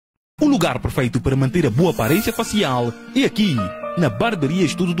O lugar perfeito para manter a boa aparência facial é aqui, na Barbearia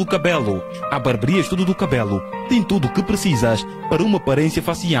Estudo do Cabelo. A Barbearia Estudo do Cabelo tem tudo o que precisas para uma aparência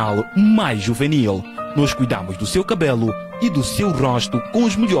facial mais juvenil. Nós cuidamos do seu cabelo e do seu rosto com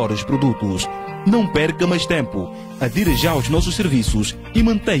os melhores produtos. Não perca mais tempo. Adira já aos nossos serviços e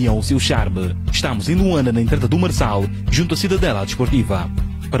mantenha o seu charme. Estamos em Luanda, na entrada do Marçal, junto à Cidadela Desportiva.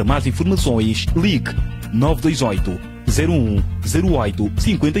 Para mais informações, ligue 928 01 08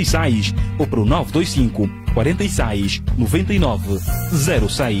 56 ou para o 925 46 99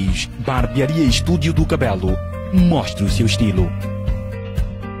 06. Barbearia Estúdio do Cabelo. Mostre o seu estilo.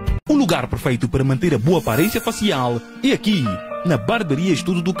 O lugar perfeito para manter a boa aparência facial é aqui, na Barbearia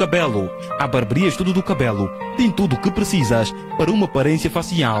Estudo do Cabelo. A Barbearia Estudo do Cabelo tem tudo o que precisas para uma aparência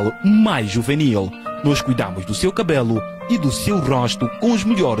facial mais juvenil. Nós cuidamos do seu cabelo e do seu rosto com os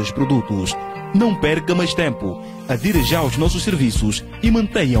melhores produtos. Não perca mais tempo. Adira já aos nossos serviços e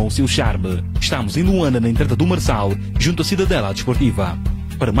mantenha o seu charme. Estamos em Luanda, na entrada do Marçal, junto à Cidadela Desportiva.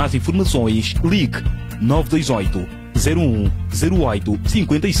 Para mais informações, ligue 928 01 08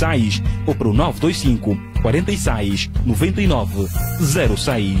 56 ou para o 925 46 99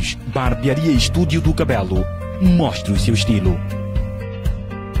 06. Barbearia Estúdio do Cabelo. Mostre o seu estilo.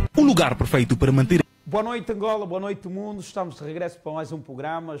 O lugar perfeito para manter... Boa noite, Angola, boa noite, mundo. Estamos de regresso para mais um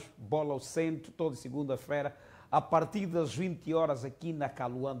programa, Bola ao Centro, toda segunda-feira, a partir das 20 horas aqui na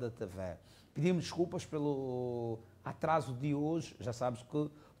Caluanda TV. Pedimos desculpas pelo atraso de hoje, já sabes que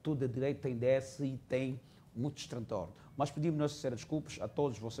tudo é direito, tem DS e tem muito transtorno. Mas pedimos nossas desculpas a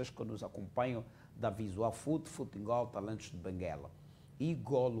todos vocês que nos acompanham da Visual Food, Futebol, Talentos de Benguela. E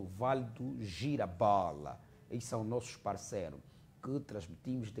Golo, Vale do Girabola. Esses são nossos parceiros, que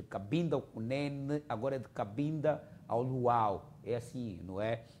transmitimos de Cabinda ao Cunene, agora é de Cabinda ao Luau. É assim, não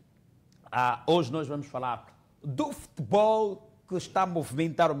é? Hoje nós vamos falar do futebol que está a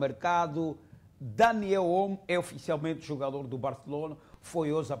movimentar o mercado. Daniel Olmo é oficialmente jogador do Barcelona,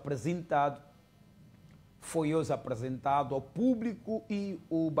 foi hoje apresentado ao público e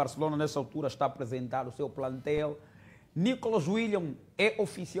o Barcelona nessa altura está a apresentar o seu plantel. Nicolas William é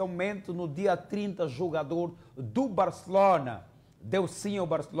oficialmente no dia 30 jogador do Barcelona. Deu sim ao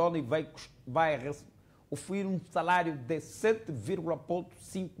Barcelona e vai oferecer um salário de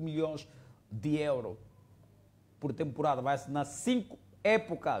 7,5 milhões de euros por temporada. Vai assinar 5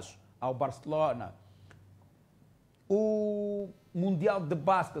 épocas ao Barcelona. O Mundial de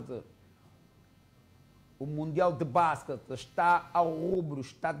Basquete está ao rubro,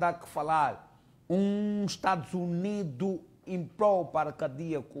 está a dar que falar. Estados Unidos em prol para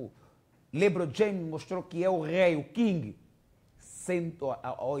cardíaco. LeBron James mostrou que é o rei, o king.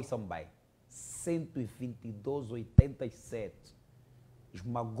 122,87.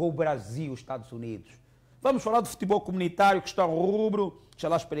 Esmagou o Brasil, Estados Unidos. Vamos falar do futebol comunitário que está ao rubro. Deixa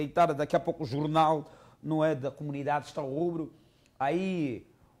lá espreitar, daqui a pouco o jornal, não é, da comunidade está ao rubro. Aí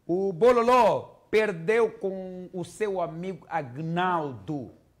o Bololó perdeu com o seu amigo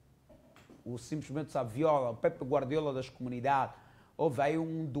Agnaldo, simplesmente Saviola, o Pepe Guardiola das comunidades. Houve aí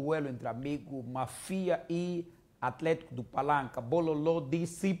um duelo entre amigo Mafia e Atlético do Palanca. Bololó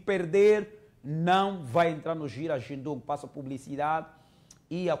disse: se perder, não vai entrar no gira, agendou, passa publicidade.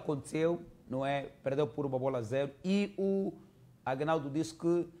 E aconteceu, não é? Perdeu por 1-0. E o Agnaldo disse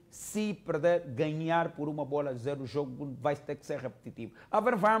que se perder, ganhar por 1-0, o jogo vai ter que ser repetitivo. A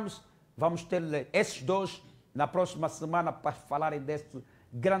ver, vamos ter esses dois na próxima semana para falarem deste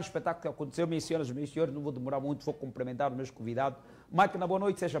grande espetáculo que aconteceu. Minhas senhoras e meus senhores, não vou demorar muito, vou cumprimentar os meus convidados. Máquina, boa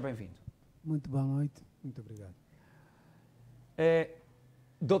noite, seja bem-vindo. Muito boa noite, muito obrigado.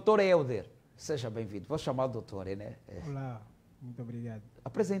 Doutor Helder, seja bem-vindo. Vou chamar o doutor, né? Olá, muito obrigado.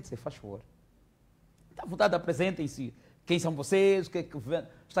 Apresente-se, faz favor. Dá vontade, apresentem-se. Quem são vocês? O que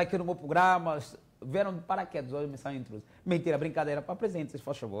está aqui no meu programa? Vieram de paraquedas, hoje me são intrusos. Mentira, brincadeira. Apresente-se,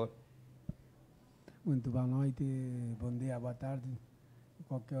 faz favor. Muito boa noite, bom dia, boa tarde.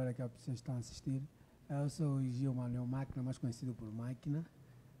 Qualquer hora que as pessoas estão a assistir. Eu sou o Gil Manuel Máquina, mais conhecido por Máquina.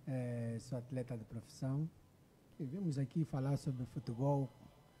 Sou atleta de profissão. E viemos aqui falar sobre futebol.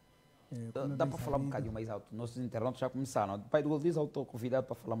 Dá para falar um bocadinho mais alto? Nossos internautas já começaram. O pai do Gol diz: eu estou convidado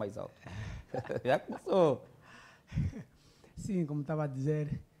para falar mais alto. Já começou. Sim, como estava a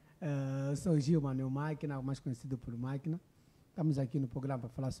dizer, eu sou o Gil Manuel Máquina, mais conhecido por Máquina. Estamos aqui no programa para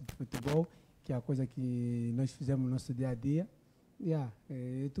falar sobre futebol, que é a coisa que nós fizemos no nosso dia a dia.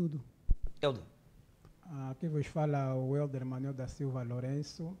 É tudo. Helder. Aqui vos fala o Helder Manuel da Silva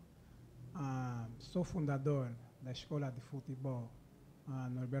Lourenço. Sou fundador da Escola de Futebol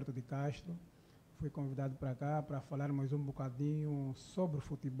Norberto de Castro. Fui convidado para cá para falarmos um bocadinho sobre o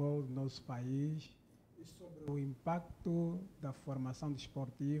futebol do nosso país E sobre o impacto da formação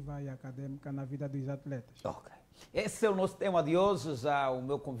desportiva e acadêmica na vida dos atletas. Ok. Esse é o nosso tema de hoje, já o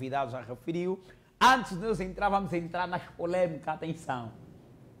meu convidado já referiu. Antes de nós entrar, vamos entrar nas polêmicas, atenção.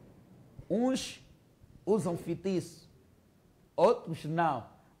 Uns usam feitiço, outros não.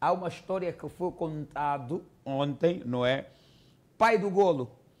 Há uma história que foi contado ontem, não é? Pai do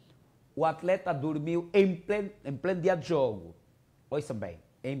golo, o atleta dormiu em pleno dia de jogo. Ouça bem,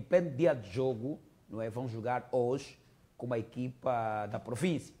 em pleno dia de jogo, não é? Vão jogar hoje com uma equipa da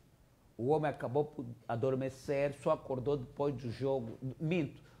província. O homem acabou por adormecer, só acordou depois do jogo.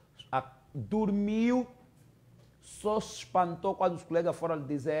 Minto, dormiu, só se espantou quando os colegas foram lhe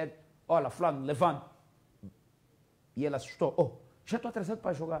dizer: olha, fulano, levanta. E ele assustou: oh, já estou atrasado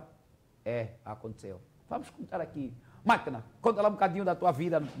para jogar. É, aconteceu. Vamos contar aqui. Máquina, conta lá um bocadinho da tua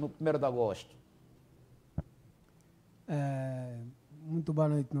vida no 1º de agosto. Muito boa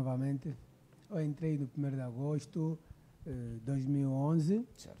noite novamente. Eu entrei no 1º de agosto de 2011.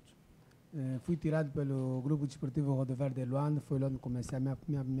 Certo. Fui tirado pelo Grupo Desportivo Rodoviário de Luanda, foi lá onde comecei a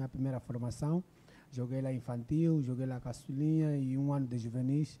minha primeira formação. Joguei lá infantil, joguei lá caçulinha e 1 ano de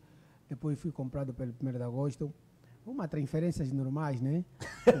juvenis. Depois fui comprado pelo 1º de agosto. Uma transferências normais, né?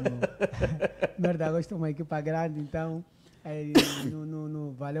 1º de agosto é uma equipa grande, então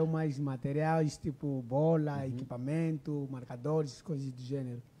não valeu mais materiais, tipo bola, equipamento, marcadores, coisas do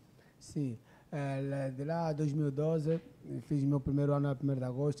gênero. Sim. De lá 2012, fiz meu primeiro ano no 1º de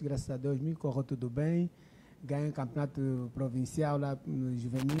agosto, graças a Deus me correu tudo bem. Ganhei o campeonato provincial lá nos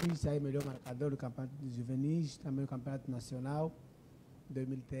juvenis, saí melhor marcador do campeonato dos juvenis, também o campeonato nacional.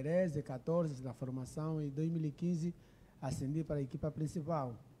 2013, 14 na formação e 2015 ascendi para a equipa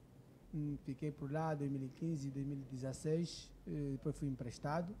principal. Fiquei por lá 2015, 2016, depois fui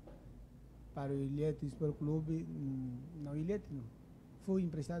emprestado para o Ilhéti Sport Clube, não, Ilhéti não. Fui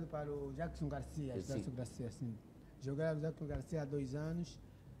emprestado para o Jackson Garcia, sim. Joguei no Jackson Garcia há 2 anos,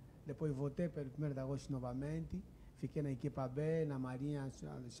 depois voltei para o 1º de agosto novamente, fiquei na equipa B, na Marinha,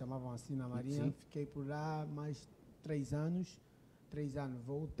 chamavam assim na Marinha, sim. Fiquei por lá mais 3 anos. 3 anos,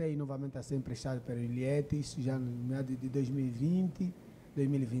 voltei novamente a ser emprestado para o Ilhétis, já no meado de 2020,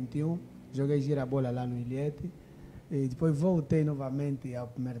 2021. Joguei gira-bola lá no Ilhétis. E depois voltei novamente ao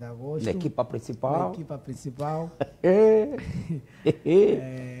 1º de agosto. Na equipa principal? Na equipa principal.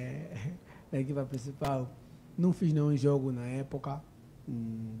 Na equipa principal. Não fiz nenhum jogo na época.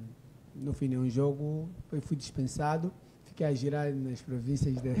 Não fiz nenhum jogo. Depois fui dispensado. Fiquei a girar nas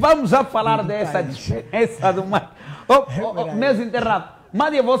províncias de... Vamos já falar dessa diferença do mar. Meus internados,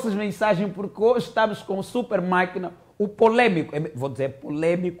 mandem as vossas mensagens, porque hoje estamos com o Super Máquina, o polêmico, vou dizer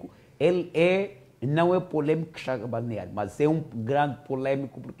polêmico, ele não é polêmico que chega a banear, mas é um grande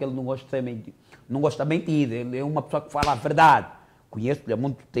polêmico porque ele não gosta de mentir, ele é uma pessoa que fala a verdade. Conheço-lhe há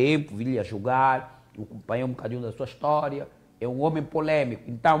muito tempo, vi-lhe a jogar, acompanhei um bocadinho da sua história, é um homem polêmico.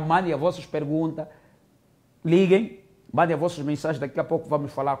 Então mandem as vossas perguntas, liguem, mandem as vossas mensagens, daqui a pouco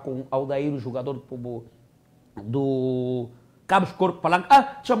vamos falar com o Aldair, o jogador do Cabos Corpo Palanque.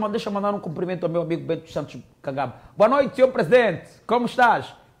 Deixa eu mandar um cumprimento ao meu amigo Bento Santos Cangaba. Boa noite, senhor presidente, como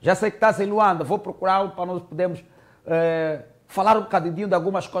estás? Já sei que estás em Luanda, vou procurá-lo para nós podermos falar um bocadinho de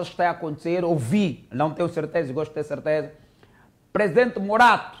algumas coisas que estão a acontecer, ouvir, não tenho certeza e gosto de ter certeza. Presidente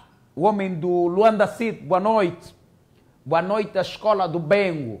Morato, o homem do Luanda City, boa noite. Boa noite à Escola do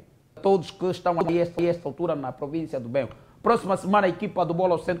Bengo. Todos que estão a esta altura na província do Bengo. Próxima semana a equipa do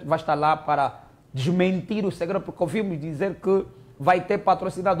Bola, Centro vai estar lá para desmentir o segredo, porque ouvimos dizer que vai ter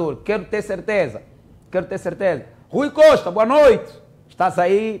patrocinador. Quero ter certeza. Rui Costa, boa noite. Estás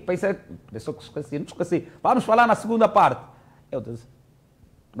aí? Pensou que esqueci, não esqueci. Vamos falar na segunda parte. Eu disse,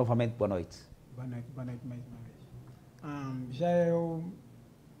 novamente, boa noite. Boa noite mais uma vez. Já eu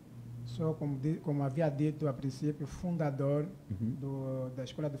sou, como havia dito a princípio, fundador da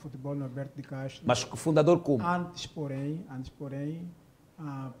Escola de Futebol Norberto de Castro. Mas fundador como? Antes, porém,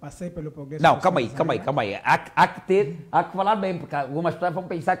 passei pelo progresso. Não, calma aí. Há que falar bem, porque algumas pessoas vão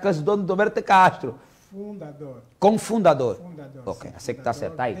pensar que és dono do Norberto de Castro. Fundador. Como fundador? Fundador. Ok, sei que está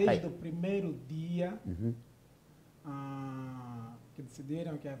certo. Tá aí. Desde o primeiro dia que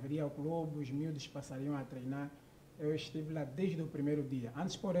decidiram que haveria o clube, os miúdos passariam a treinar, eu estive lá desde o primeiro dia.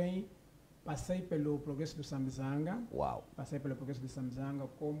 Antes, porém, passei pelo progresso do Samizanga. Uau. Passei pelo progresso do Samizanga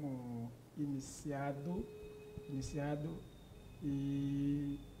como iniciado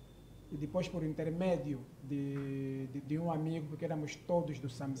e depois por intermédio de um amigo, porque éramos todos do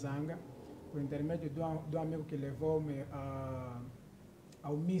Samizanga, por intermédio do amigo que levou-me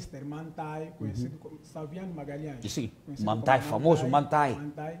ao Mr. Mantai, conhecido como Salviano Magalhães. Sim, Mantai, famoso Mantai.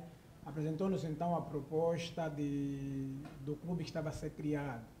 Apresentou-nos então a proposta do clube que estava a ser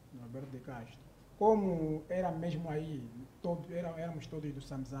criado, no Norberto de Castro. como era mesmo aí, éramos todos do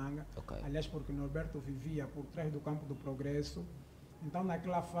Samzanga, Ok. aliás, porque Norberto vivia por trás do campo do Progresso. Então,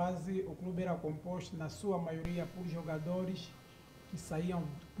 naquela fase, o clube era composto, na sua maioria, por jogadores que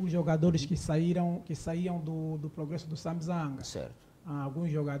saíam, do Progresso do Samzanga. Certo.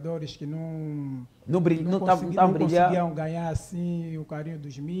 Alguns jogadores que não Não conseguiam ganhar assim o carinho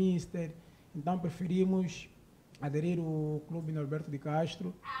dos mister. Então preferimos aderir ao Clube Norberto de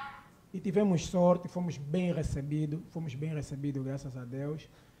Castro e tivemos sorte, fomos bem recebidos, graças a Deus.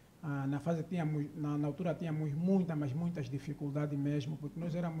 Na fase na altura tínhamos muitas dificuldades mesmo, porque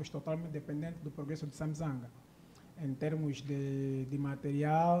nós éramos totalmente dependentes do Progresso de Samzanga, em termos de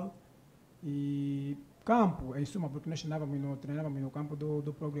material e campo, em suma, porque nós treinávamos no campo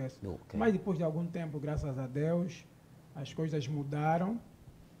do Progresso. Okay. Mas depois de algum tempo, graças a Deus, as coisas mudaram.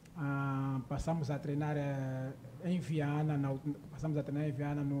 Passamos a treinar em Viana,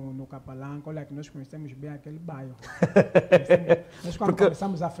 no Capalanca. Olha que nós conhecemos bem aquele bairro. Nós quando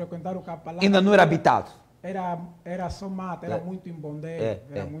começamos a frequentar o Capalanca... Ainda não era habitado? Era só mata, era muito embondeiro.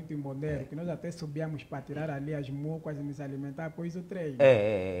 Muito embondeiro, que nós até subíamos para tirar ali as mucas e nos alimentar após o treino.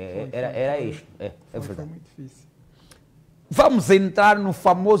 Era isto. Foi muito difícil. Vamos entrar no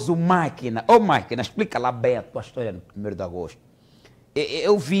famoso Máquina. Máquina, explica lá bem a tua história no 1º de agosto.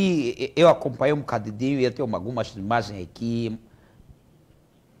 Eu acompanhei um bocadinho e eu tenho algumas imagens aqui.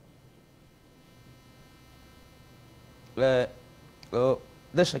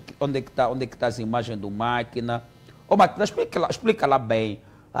 Deixa aqui, onde é que está as imagens do Máquina? Máquina, explica lá bem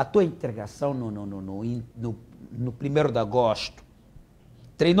a tua integração no 1º de agosto.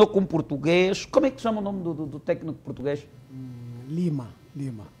 Treinou com português. Como é que chama o nome do técnico português? Lima.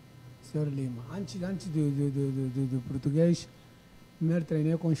 Senhor Lima. Antes do português, primeiro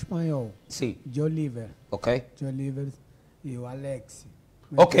treinei com o espanhol. Sim. Joe Oliver. Ok. Joe Oliver e o Alex.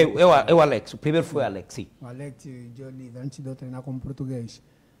 Ok, eu Alex. O primeiro foi o Alex, sim. O Alex e o Joe Oliver, antes de eu treinar como português.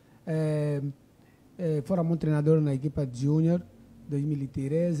 Fomos treinador na equipa de Júnior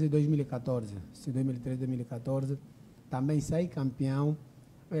 2013 e 2014. 2013 e 2014. Também saí campeão.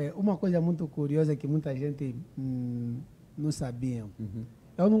 Uma coisa muito curiosa que muita gente não sabia.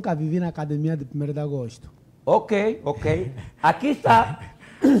 Eu nunca vivi na academia de 1º de agosto. Ok. Aqui está.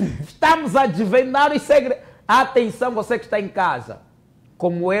 Estamos a desvendar os segredos. Atenção, você que está em casa.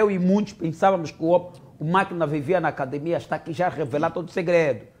 Como eu e muitos pensávamos que o Máquina vivia na academia, está aqui já a revelar todo o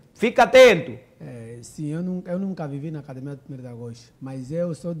segredo. Fica atento. Sim, eu nunca vivi na academia de 1º de agosto. Mas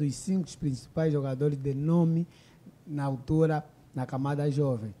eu sou dos 5 principais jogadores de nome na altura, na camada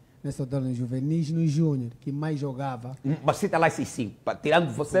jovem. Nessa altura, nos juvenis e no júnior, que mais jogava. Mas cita lá esses 5.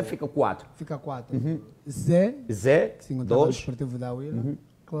 Tirando você, fica 4. Fica 4. Zé, 2. Desportivo da Willa.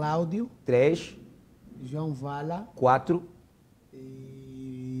 Cláudio. 3. João Vala. 4.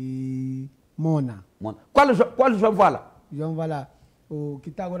 E Mona. Qual o João Vala? João Vala, o que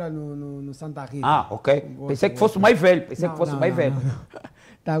está agora no Santa Rita. Ok. Pensei que fosse o mais velho. velho.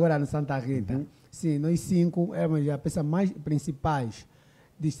 Está agora no Santa Rita. Sim, nós 5 éramos as peças mais principais.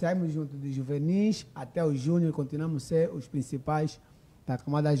 Saímos junto de juvenis até o júnior, continuamos a ser os principais da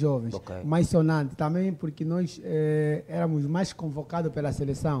camada jovens. Okay. Mais sonante também porque nós éramos mais convocados pela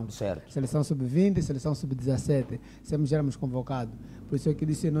seleção. Certo. Seleção sub-20, seleção sub-17. Sempre éramos convocados. Por isso é que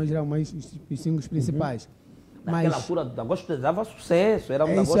disse nós éramos os 5 principais. Naquela altura, o agosto dava sucesso. Era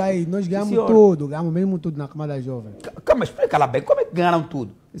isso aí, nós ganhamos tudo, ganhamos mesmo tudo na camada jovem. Calma, explica lá bem, como é que ganharam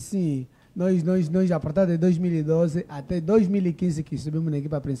tudo? Sim. Nós, a partir de 2012 até 2015, que subimos na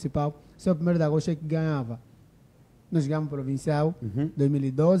equipa principal, só o 1º de agosto é que ganhava. Nós ganhamos provincial,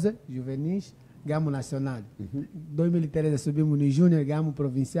 2012, juvenis, ganhamos nacional. 2013 subimos no júnior, ganhamos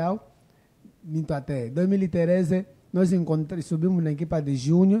provincial, minto até. 2013 nós subimos na equipa de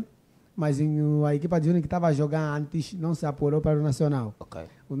júnior, mas a equipa de júnior que estava jogando antes não se apurou para o nacional. Okay.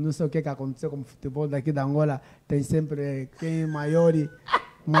 Não sei o que aconteceu com o futebol daqui da Angola, tem sempre quem é maior e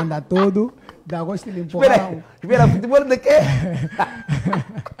manda tudo. Da agosto ele empurraram. Espera, futebol de quê?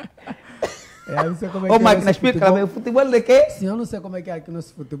 Eu não sei como é que Máquina, explica lá, o futebol de quê? Sim, eu não sei como é que é aqui o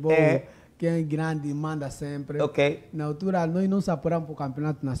nosso futebol. Quem é grande manda sempre. Ok. Na altura, nós não se apuramos para o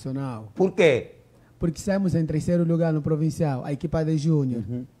campeonato nacional. Por quê? Porque saímos em 3º lugar no provincial, a equipa de júnior.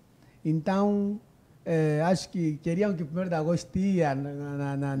 Então, acho que queriam que o 1º de agosto ia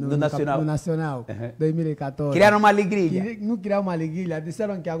no Nacional 2014. Criaram uma alegria. Não criaram uma alegria,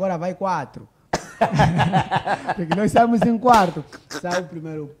 disseram que agora vai 4. Porque nós saímos em 4. Saiu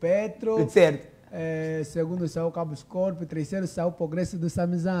primeiro o Petro. Certo. Segundo saiu o Cabo Corpo. Terceiro saiu o Progresso do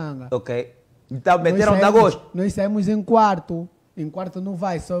Samizanga. Ok. Então meteram de agosto. Nós saímos em 4. Em 4 não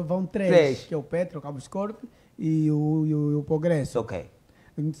vai, só vão 3. Que é o Petro, o Cabo Corpo e o Progresso. Ok.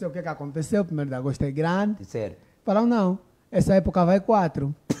 não sei o que aconteceu, 1º de agosto é grande. Certo. Falaram, não, essa época vai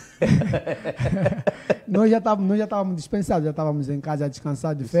 4. nós já estávamos dispensados, já estávamos em casa a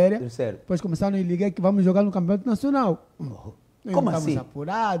descansar de férias. Certo. Depois começaram a ligar que vamos jogar no Campeonato Nacional. Como assim? Estamos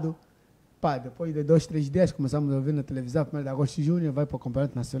apurados. Pá, depois de 2, 3 dias começamos a ouvir na televisão, 1º de agosto Júnior vai para o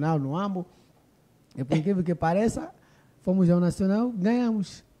Campeonato Nacional, no AMBO. E por incrível que pareça, fomos ao Nacional,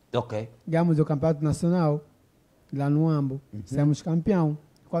 ganhamos. Ok. Ganhamos o Campeonato Nacional, lá no AMBO. Saímos campeão.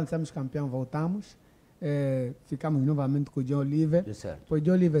 Quando saímos campeão, voltamos. Ficamos novamente com o John Oliver. Certo. Depois o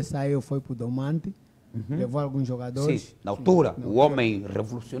John Oliver saiu, foi para o Domante. Levou alguns jogadores. Sim, na altura, o homem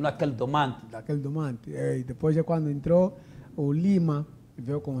revolucionou aquele Domante. Daquele Domante. E depois é quando entrou o Lima,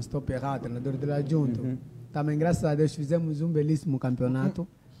 veio com o stop errado, treinador dele adjunto. Também, graças a Deus, fizemos um belíssimo campeonato.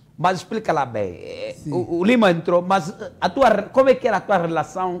 Mas explica lá bem, o Lima entrou, mas como é que era a tua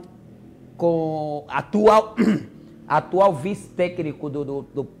relação com a atual vice-técnico do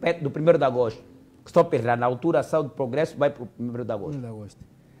 1º de agosto? Que estou perdendo, na altura saiu do Progresso, vai para o 1º de agosto. 1º de agosto.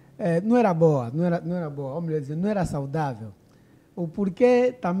 Não era boa, não era boa, vamos dizer, não era saudável. O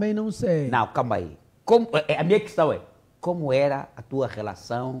porquê também não sei. Não, calma aí. A minha questão é, como era a tua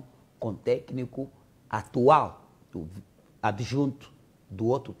relação com o técnico atual, do adjunto do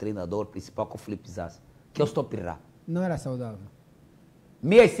outro treinador principal, com o Felipe Zaz, que eu estou pirrando? Não era saudável.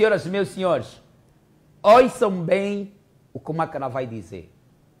 Minhas senhoras e meus senhores, ouçam bem o que o Macana vai dizer.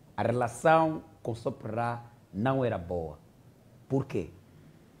 A relação com o Soperá não era boa. Por quê?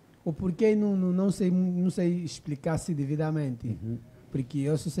 O porquê não sei explicar se devidamente. Porque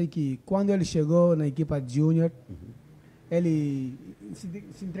eu só sei que quando ele chegou na equipa de Júnior, ele se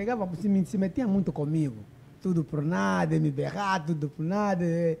entregava, se metia muito comigo. Tudo por nada, me berrar, tudo por nada.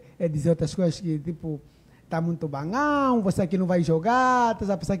 Dizer outras coisas que, tipo, tá muito bangão, você aqui não vai jogar,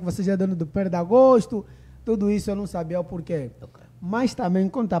 tá a pensar que você já é dono do 1º de agosto. Tudo isso eu não sabia o porquê. Okay. Mas também, em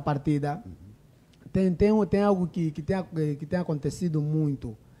contrapartida, tem algo que tem acontecido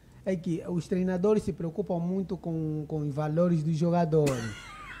muito. É que os treinadores se preocupam muito com os valores dos jogadores.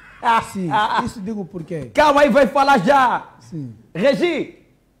 Sim, isso digo por quê. Calma aí, vai falar já. Sim. Regi,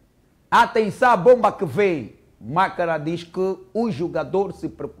 atenção à bomba que vem. Mácara diz que os jogadores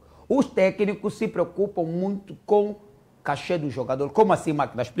os técnicos se preocupam muito com o cachê do jogador. Como assim,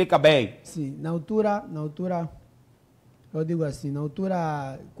 Mácara? Explica bem. Sim, na altura, eu digo assim, na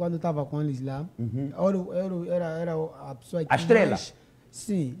altura, quando estava com eles lá, era a pessoa que a estrela?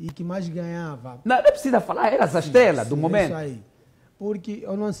 Sim, e que mais ganhava. Não precisa falar, era a estrela do momento. Isso aí. Porque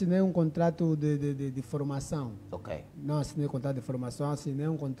eu não assinei um contrato de formação. Ok. Não assinei contrato de formação, assinei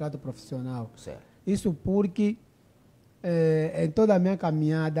um contrato profissional. Certo. Isso porque em toda a minha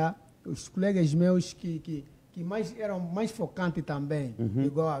caminhada, os colegas meus que eram mais focantes também,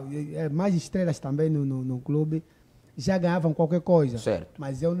 igual, mais estrelas também no clube, já ganhavam qualquer coisa. Certo.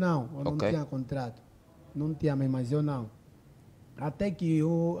 Mas eu não tinha contrato. Não tinha mesmo, mas eu não. Até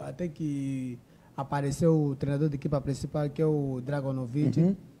que apareceu o treinador da equipa principal, que é o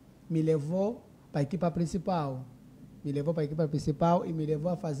Dragonovic, me levou para a equipa principal. Me levou para a equipa principal e me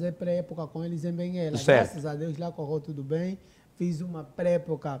levou a fazer pré-época com eles em Benguela. Graças a Deus lá correu tudo bem. Fiz uma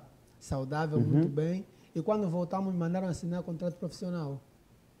pré-época saudável, muito bem. E quando voltamos, me mandaram assinar contrato profissional.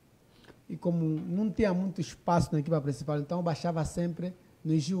 E como não tinha muito espaço na equipa principal, então eu baixava sempre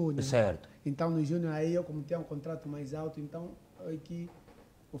no Júnior. Certo. Então no Júnior aí eu, como tinha um contrato mais alto, então que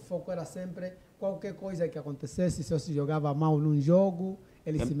o foco era sempre qualquer coisa que acontecesse, se eu se jogava mal num jogo,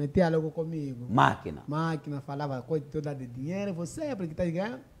 ele se metia logo comigo. Máquina, falava coisa toda de dinheiro, você é porque está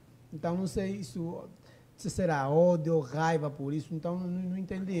ganhando. Então não sei isso, se será ódio ou raiva por isso, então não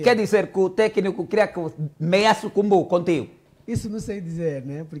entendi. Quer dizer que o técnico queria que meia sucumbu contigo? Isso não sei dizer,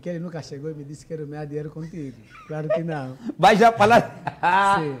 né? Porque ele nunca chegou e me disse que quero meia dinheiro contigo. Claro que não. Vai já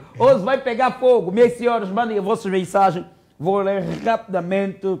falar. Hoje vai pegar fogo. Meus senhores, mandem as vossas mensagens. Vou ler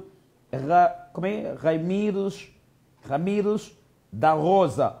rapidamente. Como é? Ramírez da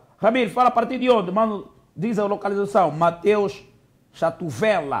Rosa. Ramírez, fala a partir de onde? Mano, diz a localização. Mateus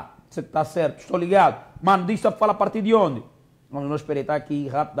Chatuvela. Você está certo, estou ligado. Mano, diz a fala a partir de onde? Vamos nos espreitar aqui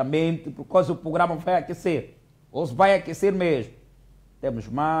rapidamente, porque o programa vai aquecer. Ou se vai aquecer mesmo. Temos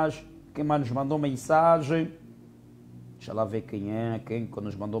mais. Quem mais nos mandou mensagem? Deixa lá ver quem é. Quem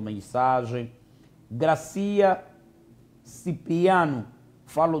nos mandou mensagem. Gracia Cipriano.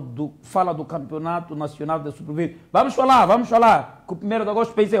 Fala do Campeonato Nacional de Supervívia. Vamos falar. Que o 1º de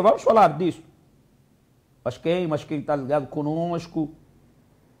agosto pensei. Vamos falar disso. Mas quem está ligado conosco?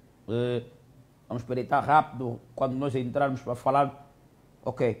 Vamos espreitar rápido. Quando nós entrarmos para falar.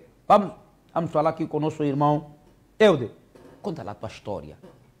 Ok. Vamos falar aqui com o nosso irmão. Eude, conta lá a tua história.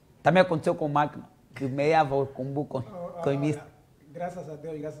 Também aconteceu com o Máquina, que meiava o combo com o início. Graças a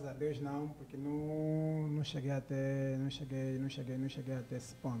Deus não, porque não cheguei até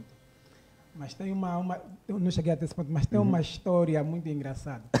esse ponto. Mas tem não cheguei até esse ponto, mas tem uma história muito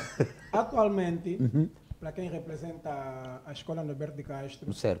engraçada. Atualmente, para quem representa a escola Norberto de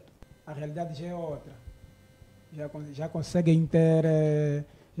Castro, certo, a realidade já é outra. Já conseguem ter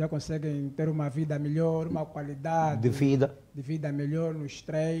uma vida melhor, uma qualidade de vida melhor nos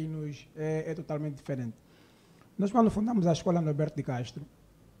treinos, é totalmente diferente. Nós, quando fundamos a escola Norberto de Castro,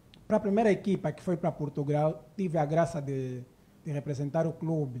 para a primeira equipa que foi para Portugal, tive a graça de representar o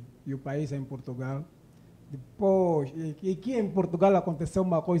clube e o país em Portugal. Depois, e que em Portugal aconteceu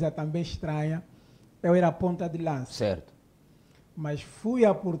uma coisa também estranha, eu era ponta de lança. Certo. Mas fui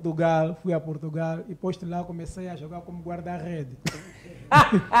a Portugal e posto lá comecei a jogar como guarda-rede.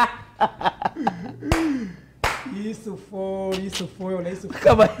 Isso foi, olha, isso foi.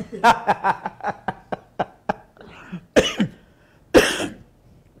 Calma aí.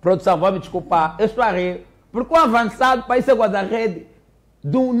 Produção, vamos me desculpar, eu estou a rir, porque um avançado para ser guarda-rede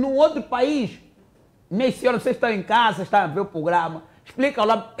num outro país. Minhas senhoras, vocês estão em casa, estão a ver o programa, explica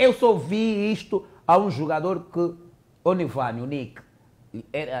lá, eu só vi isto a um jogador que, o Nivani, o Nick,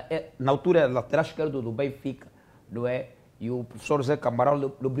 na altura era lateral esquerdo do Benfica, não é? E o professor Zé Camarão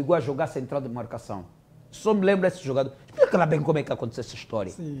lhe obrigou a jogar central de marcação. Só me lembro desse jogador. Explica lá bem como é que aconteceu essa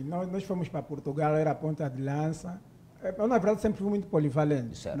história. Sim, nós fomos para Portugal, era ponta de lança. Eu, na verdade, sempre fui muito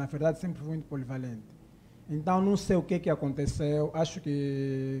polivalente. Certo. Na verdade, sempre fui muito polivalente. Então, não sei o que aconteceu. Acho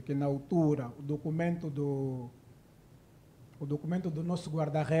que na altura, o documento do nosso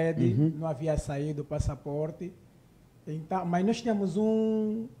guarda-rede não havia saído o passaporte. Então, mas nós tínhamos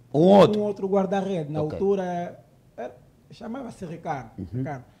um outro guarda-rede. Na altura, chamava-se Ricardo.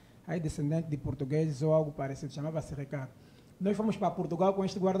 Ricardo. Aí, descendente de portugueses ou algo parecido, chamava-se Ricardo. Nós fomos para Portugal com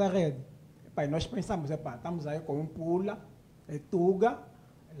este guarda-rede. Nós pensamos, estamos aí com um pula, é Tuga,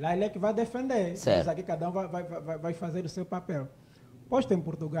 lá ele é que vai defender. Mas aqui cada um vai fazer o seu papel. Posto em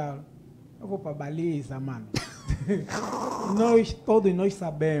Portugal, eu vou para a baliza, mano. Todos nós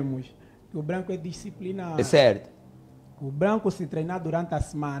sabemos que o branco é disciplinado. É certo. O branco, se treinar durante a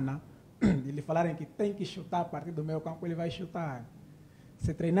semana, ele falarem que tem que chutar a partir do meu campo, ele vai chutar.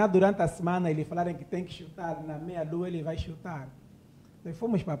 Se treinar durante a semana, ele falarem que tem que chutar na meia-lua, ele vai chutar. Nós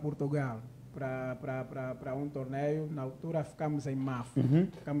fomos para Portugal para um torneio. Na altura ficamos em Mafra.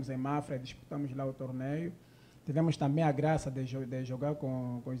 Ficamos em Mafra, disputamos lá o torneio. Tivemos também a graça de jogar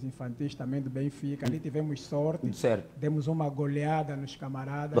com os infantis também do Benfica. Ali tivemos sorte. Certo. Demos uma goleada nos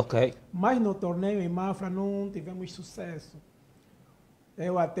camaradas. Ok. Mas no torneio em Mafra não tivemos sucesso.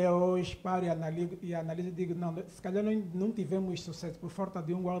 Eu até hoje paro e analiso e digo, não, se calhar não tivemos sucesso por falta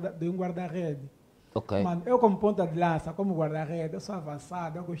de um guarda-rede. Okay. Mano, eu como ponta de lança, como guarda-rede, eu sou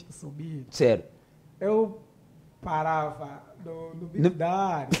avançado, eu gosto de subir. Sério. Eu parava no bico da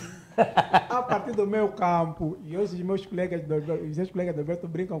área, a partir do meu campo, e hoje os meus colegas do Alberto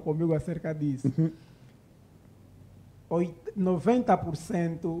brincam comigo acerca disso.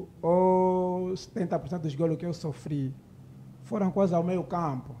 90% ou 70% dos golos que eu sofri foram quase ao meio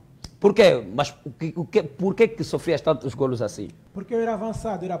campo. Por quê? Mas por que sofrias tantos golos assim? Porque eu era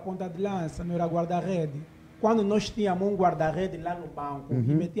avançado, era ponta de lança, não era guarda-rede. Quando nós tínhamos um guarda-rede lá no banco e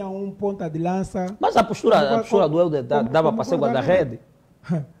metia um ponta de lança... Mas a postura do Helder dava para ser guarda-rede?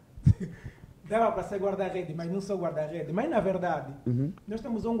 Dava para ser guarda-rede, mas não sou guarda-rede. Mas, na verdade, nós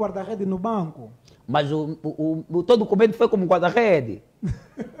temos um guarda-rede no banco. Mas o teu documento foi como guarda-rede?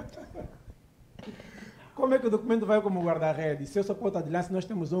 Como é que o documento vai como guarda-rede? Se eu sou ponta de lança, nós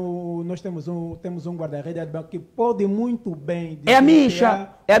temos um guarda-rede que pode muito bem... É a Misha!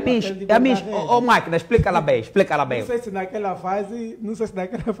 É a Misha! É a Misha! Ô, máquina, explica lá bem, explica lá bem. Não sei se naquela fase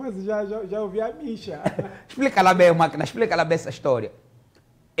já ouvi a Misha. Explica lá bem, máquina, explica lá bem essa história.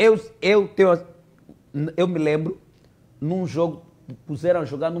 Eu me lembro, num jogo, puseram a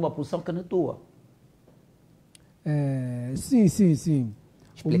jogar numa posição que não é tua. Sim.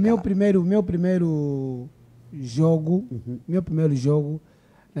 Explica o meu primeiro jogo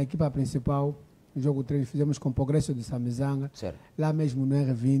na equipa principal, no jogo 3, fizemos com o Progresso de Samizanga, lá mesmo no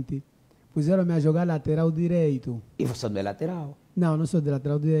R20, puseram-me a jogar lateral direito. E você não é lateral? Não sou de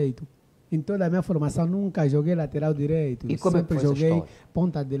lateral direito. Em toda a minha formação nunca joguei lateral direito. E como sempre joguei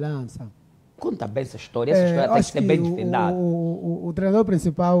ponta de lança. Conta bem essa história. Essa história tem que ser bem defendida. O treinador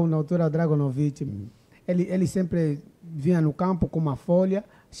principal, na altura, Dragonovic, ele sempre vinha no campo com uma folha,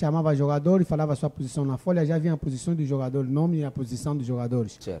 chamava jogador e falava a sua posição na folha, já vinha a posição do jogador, o nome e a posição dos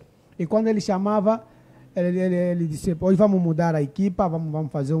jogadores. Certo. E quando ele chamava, ele disse, hoje vamos mudar a equipa,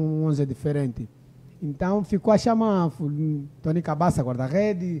 vamos fazer um 11 diferente. Então ficou a chamar Tony Cabaça,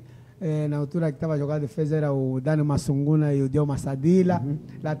 guarda-rede, Na altura que estava jogando defesa era o Dani Massunguna e o Dio Massadila.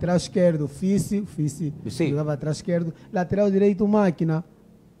 Lateral esquerdo, Fissi jogava atrás esquerdo. Lateral direito, Máquina.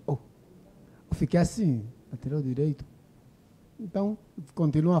 Eu fiquei assim, lateral direito. Então,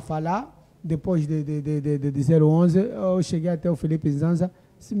 continuo a falar. Depois de 011, eu cheguei até o Felipe Zanza.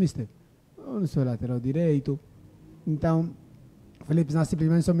 Disse, mister, eu não sou lateral direito. Então, o Felipe Zanza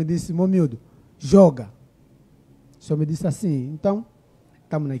simplesmente só me disse, meu miúdo, joga. Só me disse assim. Então,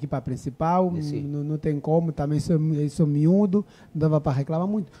 estamos na equipa principal, não tem como, também sou miúdo, não dava para reclamar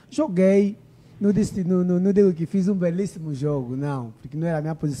muito. Joguei, não digo que fiz um belíssimo jogo, não, porque não era a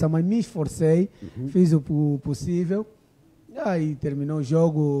minha posição, mas me esforcei, fiz o possível. Aí terminou o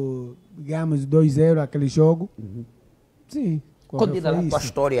jogo, ganhamos 2-0 aquele jogo. Sim. Conta a tua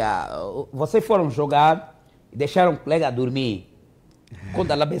história. Vocês foram jogar e deixaram o colega dormir.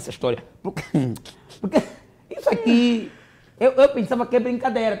 Conta lá bem essa história. Porque isso aqui, eu pensava que é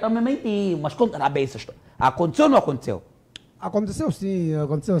brincadeira, também menti, mas conta lá bem essa história. Aconteceu ou não aconteceu? Aconteceu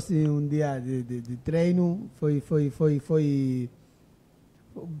sim, um dia de treino,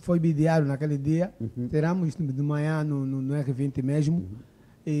 foi bidiário naquele dia, teremos de manhã no R20 mesmo,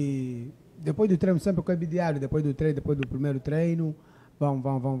 e depois do treino sempre é bidiário, depois do treino, depois do primeiro treino,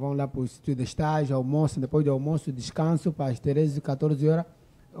 vão lá para o sítio de estágio, almoço, depois do almoço, descanso, para as 13, 14 horas,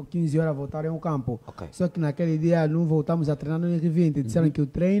 ou 15 horas voltarem ao campo. Só que naquele dia não voltamos a treinar no R20, disseram que o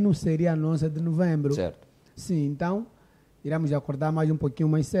treino seria no 11 de novembro. Certo. Sim, então, iremos acordar mais um pouquinho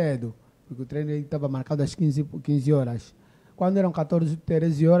mais cedo, porque o treino estava marcado às 15 horas. Quando eram 14,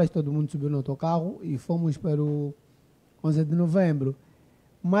 13 horas, todo mundo subiu no autocarro e fomos para o 11 de novembro.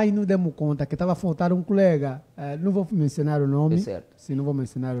 Mas não demos conta que estava a faltar um colega. Não vou mencionar o nome. É certo. Sim, não vou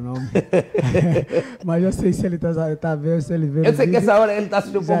mencionar o nome. Mas eu sei se ele está vendo, se ele vê. Eu sei que essa hora ele está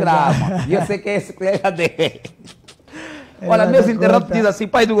assistindo o programa. E eu sei que é esse colega dele. Olha, meus internautas dizem assim,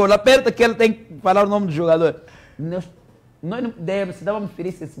 pai do gol, aperta que ele tem que falar o nome do jogador. Nós não podemos, se vamos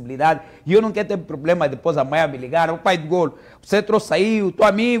ferir sensibilidade. E eu não quero ter problema depois amanhã me ligaram, o pai do gol, o Centro saiu, teu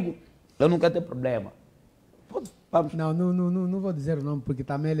amigo. Eu não quero ter problema. Vamos. Não vou dizer o nome, porque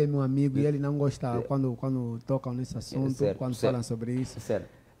também ele é meu amigo e ele não gosta quando tocam nesse assunto, quando falam sobre isso.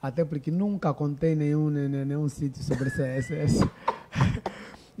 Até porque nunca contei nenhum sítio sobre esse.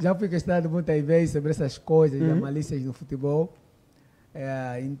 Já fui questionado muitas vezes sobre essas coisas, as malícias no futebol.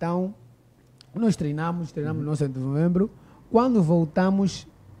 Então, nós treinamos no 11 de novembro. Quando voltamos,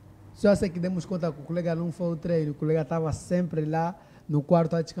 só sei que demos conta que o colega não foi ao treino, o colega estava sempre lá no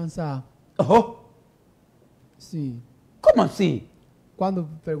quarto a descansar. Sim. Como assim? Quando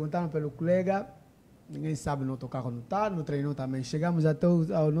perguntaram pelo colega, ninguém sabe no autocarro não está, no treino também. Chegamos até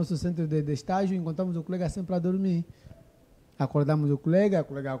ao nosso centro de estágio e encontramos o colega sempre a dormir. Acordamos o colega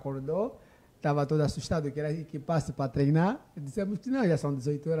acordou, estava todo assustado que era que passe para treinar. Dissemos que não, já são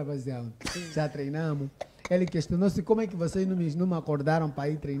 18 horas, mas já treinamos. Ele questionou-se como é que vocês não me acordaram para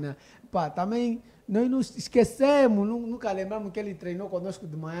ir treinar. Também nós nos esquecemos, nunca lembramos que ele treinou conosco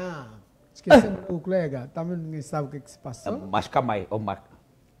de manhã. Esquecemos o colega, também ninguém sabe o que se passou. Mas calma aí, Marco.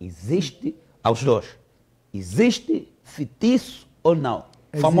 Existe, aos dois, existe feitiço ou não?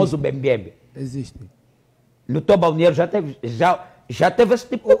 Existe. Famoso bem-bem. Existe. No teu balneário já teve esse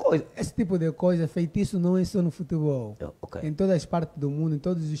tipo de coisa? Esse tipo de coisa, feitiço não é só no futebol. Em todas as partes do mundo, em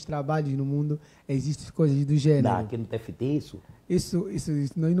todos os trabalhos no mundo, existem coisas do gênero. Não, aqui não tem feitiço. Isso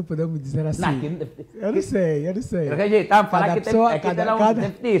nós não podemos dizer assim. Não, aqui não tem feitiço. Eu não sei. Estava falando que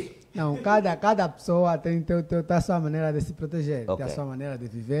tem feitiço. Não, cada pessoa tem a sua maneira de se proteger, tem a sua maneira de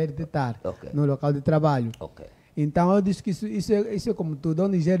viver e de estar no local de trabalho. Então, eu disse que isso é como tudo.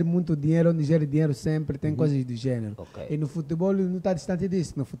 Onde gera muito dinheiro, onde gera dinheiro sempre, tem coisas do gênero. E no futebol não está distante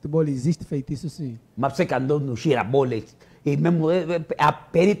disso. No futebol existe feitiço, sim. Mas você que andou no gira-bola e mesmo é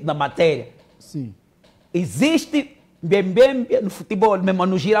perito na matéria. Sim. Existe bem no futebol, mesmo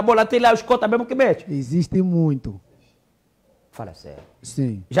no gira-bola, tem lá os cotas mesmo que mexe. Existe muito. Fala sério.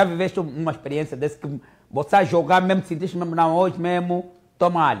 Sim. Já viveste uma experiência desse que você jogar mesmo, sentiste mesmo, não, hoje mesmo,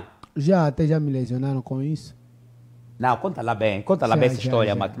 toma ali? Até já me lesionaram com isso. Não, conta lá bem essa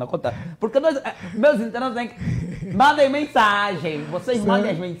história, máquina. Conta. Porque meus internautas mandem mensagem. Vocês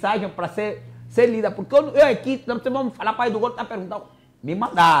mandem as mensagens para ser lida. Porque eu aqui, vamos falar, pai do gol, está perguntando. Me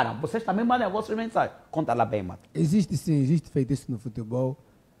mandaram. Vocês também mandem as vossas mensagens. Conta lá bem, máquina. Existe sim, existe feitiço no futebol.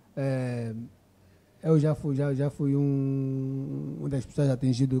 Eu já fui uma das pessoas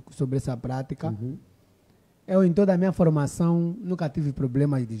atingidas sobre essa prática. Eu, em toda a minha formação, nunca tive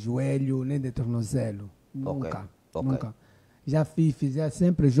problemas de joelho nem de tornozelo. Nunca. Já fazia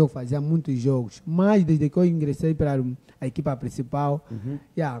sempre jogo, fazia muitos jogos. Mas desde que eu ingressei para a equipa principal,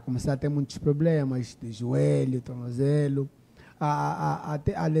 comecei a ter muitos problemas de joelho, tornozelo.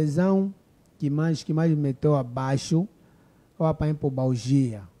 A lesão que mais me meteu abaixo, eu apanhei por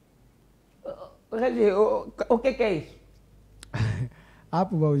balgia. Regi, o que é isso? A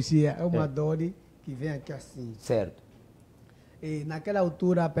pubalgia é uma dor que vem aqui assim. Certo. E naquela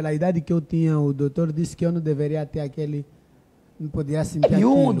altura, pela idade que eu tinha, o doutor disse que eu não deveria ter aquele... Não podia sentir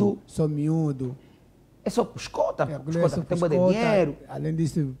miúdo. Aquilo. Sou miúdo. É só pescota, pescota tem de dinheiro. Além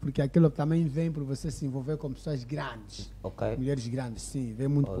disso, porque aquilo também vem por você se envolver com pessoas grandes. Ok. Mulheres grandes, sim. Vem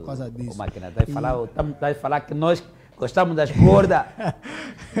muito por causa disso. Máquina, vai falar que nós gostamos das gordas.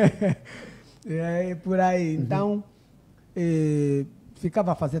 É por aí. Então,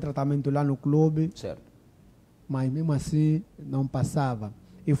 ficava a fazer tratamento lá no clube. Certo. Mas mesmo assim, não passava.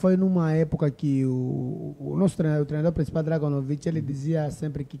 E foi numa época que o nosso treinador, o treinador principal, Dragonovic, ele dizia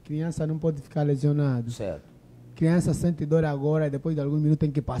sempre que criança não pode ficar lesionado. Certo. Criança sente dor agora e depois de alguns minutos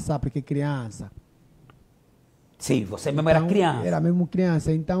tem que passar porque é criança. Sim, você mesmo Então, era criança. Era mesmo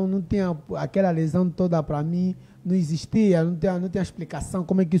criança, então não tinha aquela lesão toda para mim, não existia, não tinha explicação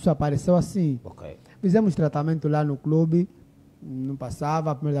como é que isso apareceu assim. Ok. Fizemos tratamento lá no clube, não passava,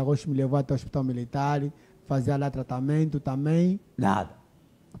 a 1º de agosto me levou até o hospital militar, fazia lá tratamento também. Nada.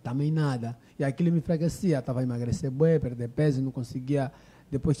 Também nada. E aquilo me enfraquecia, estava a emagrecer bué, perder peso, não conseguia.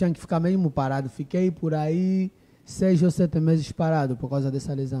 Depois tinha que ficar mesmo parado. Fiquei por aí 6 ou 7 meses parado por causa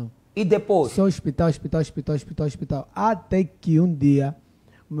dessa lesão. E depois? Só hospital. Até que um dia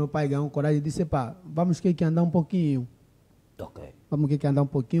o meu pai ganhou coragem e disse, pá, vamos que andar um pouquinho. Ok. Vamos que andar um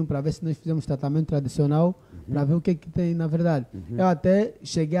pouquinho para ver se nós fizemos tratamento tradicional, para ver o que tem na verdade. Eu até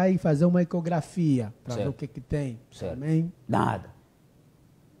cheguei a ir fazer uma ecografia para ver o que tem. Certo. Também. Nada.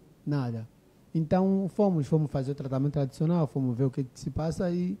 Então fomos fazer o tratamento tradicional, fomos ver o que se passa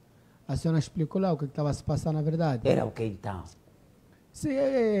e a senhora explicou lá o que estava se passando na verdade. Era o que então? Sim,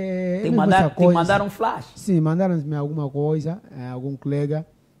 te mandaram um flash? Sim, mandaram-me alguma coisa, algum colega,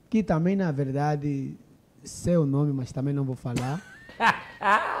 que também na verdade sei o nome, mas também não vou falar.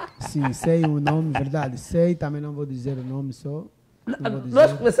 Sim, sei o nome, verdade, sei, também não vou dizer o nome só.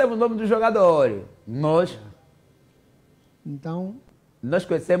 Nós conhecemos o nome do jogador. Então... Nós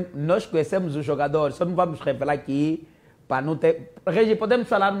conhecemos o jogador, só não vamos revelar aqui para não ter... Regi, podemos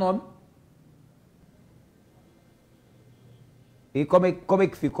falar o nome? E como é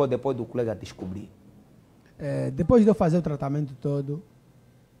que ficou depois do colega descobrir? Depois de eu fazer o tratamento todo,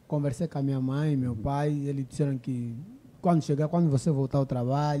 conversei com a minha mãe e meu pai, eles disseram que quando você voltar ao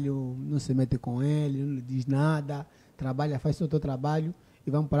trabalho, não se mete com ele, não lhe diz nada, trabalha, faz o seu trabalho e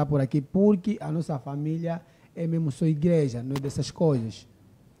vamos parar por aqui, porque a nossa família... É mesmo só igreja, não é dessas coisas.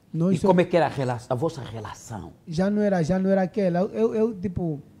 Como é que era a vossa relação? Já não era aquela. Eu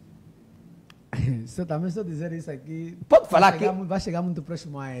tipo... Também só dizer isso aqui... Pode falar que... Vai chegar muito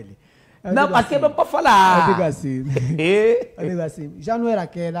próximo a ele. Não, mas aqui é para falar. Eu digo assim, já não era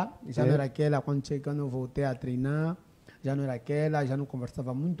aquela, quando eu voltei a treinar, já não era aquela, já não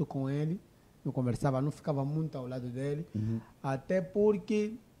conversava muito com ele, não ficava muito ao lado dele, até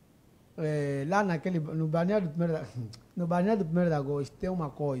porque... lá no balneário do 1º de agosto tem uma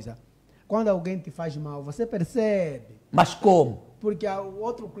coisa. Quando alguém te faz mal, você percebe. Mas como? Porque o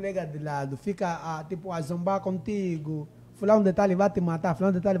outro colega de lado fica a zombar contigo. Fulano de tal vai te matar,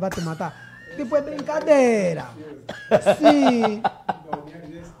 fulano de tal vai te matar. Tipo, é brincadeira. Sim.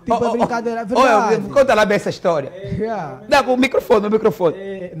 Tipo, é brincadeira. Verdade. Conta lá bem essa história. Dá o microfone.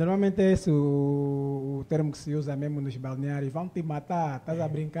 Normalmente é esse o termo que se usa mesmo nos balneários. Vão te matar, estás a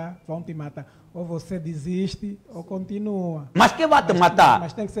brincar? Vão te matar. Ou você desiste ou continua. Mas quem vai te matar?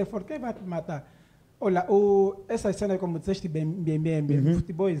 Mas tem que ser forte. Quem vai te matar? Olha, essas cenas, como disseste bem, o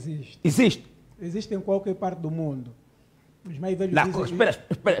futebol existe. Existe em qualquer parte do mundo. Os mais velhos dizem...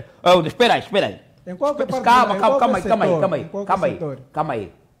 Espera aí. Em qualquer parte Calma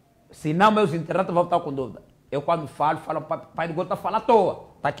aí. Senão meus internatos vão estar com dúvida. Eu quando falo, pai do Gota fala à toa.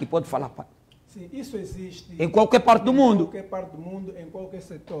 Está aqui, pode falar, pai. Sim, isso existe. Em qualquer parte do mundo. Em qualquer parte do mundo, em qualquer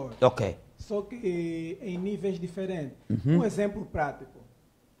setor. Ok. Só que em níveis diferentes. Um exemplo prático.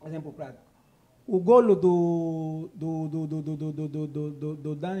 O golo do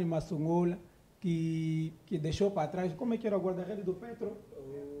Dani Massungola, que deixou para trás. Como é que era o guarda-redes do Petro?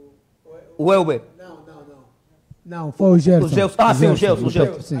 O Elber. Não, foi o Gelson. O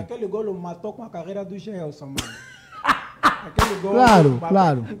Gelson. Aquele golo matou com a carreira do Gelson, mano. Aquele golo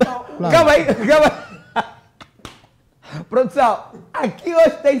Claro. Então, Calma aí. Produção, aqui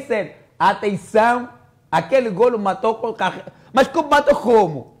hoje tem sério. Atenção, aquele golo matou com a carreira. Mas como matou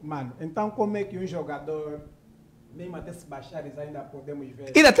como? Mano, então como é que um jogador, mesmo até se baixares, ainda podemos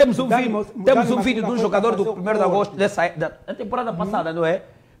ver? Ainda temos um vídeo de um jogador do 1º de agosto da temporada passada, não é?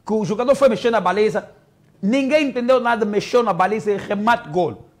 Que o jogador foi mexer na baliza, Ninguém entendeu nada, mexeu na baliza e remate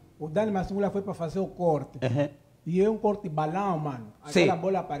gol. O Dani Massungula foi para fazer o corte. E é um corte de balão, mano. Sim. Aquela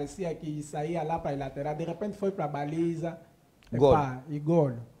bola parecia que saía lá para a lateral. De repente foi para a baliza. Gol. E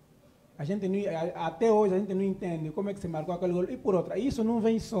gol. A gente não, até hoje a gente não entende como é que se marcou aquele gol. E por outra, isso não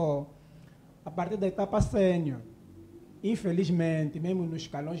vem só a partir da etapa sênior. Infelizmente, mesmo nos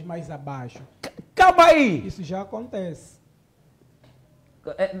escalões mais abaixo. Calma aí! Isso já acontece.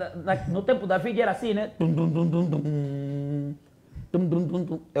 No tempo da vida era assim, né?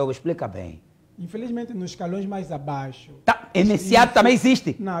 Eu explico bem. Infelizmente, nos escalões mais abaixo. Tá, iniciado também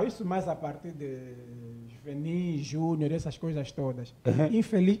existe. Não, isso mais a partir de juvenis, júnior, essas coisas todas.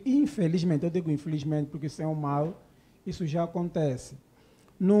 Infelizmente, eu digo infelizmente porque isso é um mal, isso já acontece.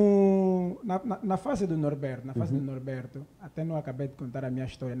 Na fase do Norberto, até não acabei de contar a minha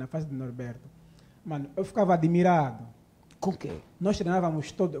história, na fase do Norberto, mano, eu ficava admirado. Com o quê? Nós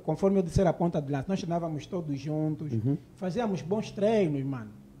treinávamos todos, conforme eu disser a ponta de lança, nós treinávamos todos juntos, fazíamos bons treinos, mano.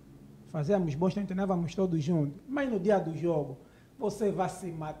 Fazíamos bons treinos, treinávamos todos juntos. Mas no dia do jogo, você vai se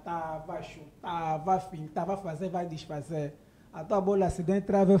matar, vai chutar, vai fintar, vai fazer, vai desfazer. A tua bola, se não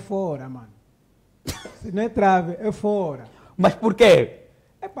entrava, é fora, mano. Se não entrava, é fora. Mas por quê?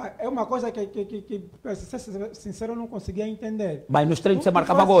 É uma coisa que para ser sincero, eu não conseguia entender. Mas nos treinos você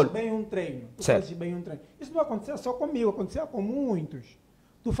marcava gol. Tu fazes bem um treino. Isso não acontecia só comigo, acontecia com muitos.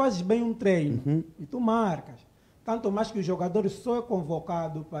 Tu fazes bem um treino e tu marcas. Tanto mais que o jogador só é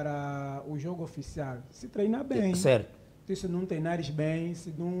convocado para o jogo oficial se treinar bem. Certo. Tu, se não treinares bem,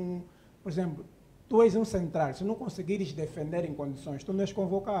 se não... Por exemplo, tu és um central, se não conseguires defender em condições, tu não és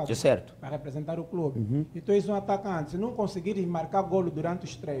convocado certo. para representar o clube. E tu és um atacante, se não conseguires marcar golo durante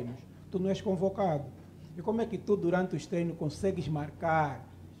os treinos, tu não és convocado. E como é que tu, durante os treinos, consegues marcar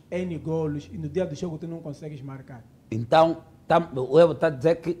N golos e no dia do jogo tu não consegues marcar? Então, eu estou a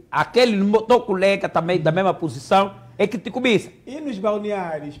dizer que aquele teu colega também da mesma posição é que te cobiça. E nos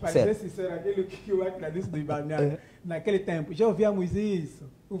balneários, para ser sincero, aquilo que o Acra disse dos balneários, naquele tempo, já ouvíamos isso.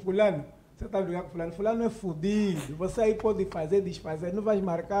 O fulano, você está brigando com fulano, fulano é fodido, você aí pode fazer, desfazer, não vais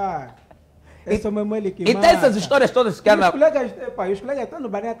marcar. Esse é mesmo ele que marca. E tem essas histórias todas que os colegas estão no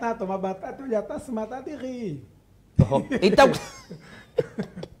balneário, estão a tomar batata, já estão a se matar de rir. Então...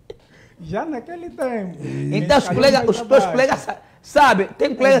 Já naquele tempo. Então os teus colegas sabem,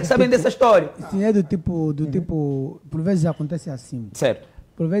 tem colegas que sabem dessa história. Sim, é do tipo, por vezes acontece assim. Certo.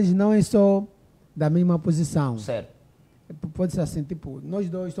 Por vezes não é só da mesma posição. Certo. Pode ser assim, tipo, nós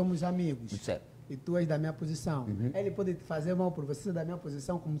dois somos amigos. Certo. E tu és da minha posição. Ele pode te fazer mal por você ser da minha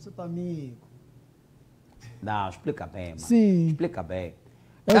posição como seu amigo. Não, explica bem, mano. Sim. Explica bem.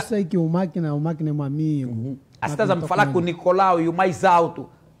 Eu sei que o máquina é um amigo. Você estás a me falar que o Nicolau e o mais alto,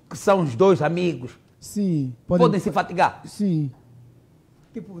 que são os dois amigos, sim, podem se fatigar? Sim.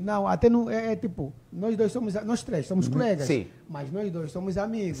 Tipo, não, até não, tipo, nós dois somos, nós três somos colegas, sim. Mas nós dois somos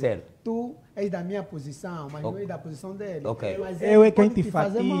amigos. Certo. Tu és da minha posição, mas não és da posição dele. Ok. Mas Eu é quem te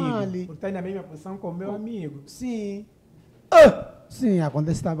fazer mal. por estar na mesma posição com o meu amigo. Sim. Sim,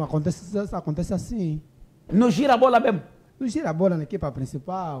 acontece assim. Não gira a bola mesmo? Não gira a bola na equipa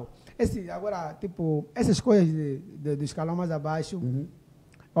principal. Agora, tipo, essas coisas do escalão mais abaixo,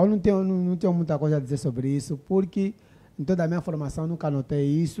 eu não tenho muita coisa a dizer sobre isso, porque em toda a minha formação nunca notei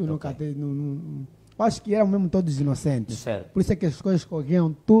isso, nunca tenho. Eu acho que eram mesmo todos inocentes. Certo. Por isso é que as coisas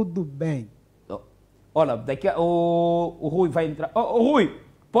corriam tudo bem. Olha, daqui o Rui vai entrar. Rui,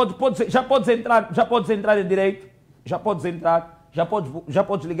 já podes entrar em direito, já podes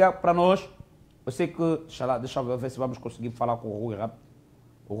ligar para nós. Eu sei que, deixa eu ver se vamos conseguir falar com o Rui rápido.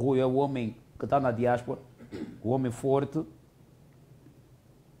 O Rui é o homem que está na diáspora, o homem forte.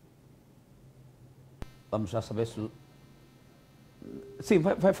 Vamos já saber se... Sim,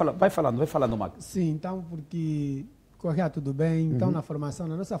 vai falando, Marcos. Sim, então, porque corria tudo bem. Então, na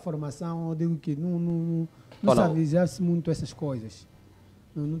nossa formação, eu digo que não se avisasse muito essas coisas.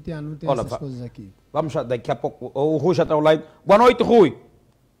 Não tem essas coisas aqui. Vamos já, daqui a pouco, o Rui já está online. Boa noite, Rui.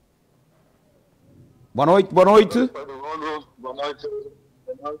 Boa noite. Boa noite,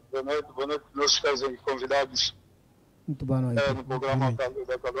 nossos caros convidados. Muito boa noite. No programa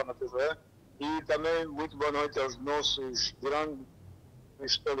da Programa TV. E também muito boa noite aos nossos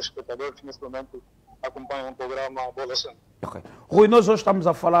grandes telespectadores que neste momento acompanham o programa Bola. Okay. Rui, nós hoje estamos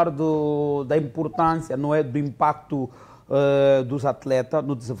a falar da importância, não é, do impacto dos atletas,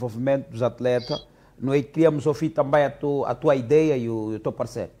 no desenvolvimento dos atletas. Não é? Queríamos ouvir também a tua ideia e o teu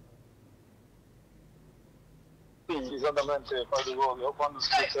parceiro. Sim, exatamente, Padre Bola. Eu quando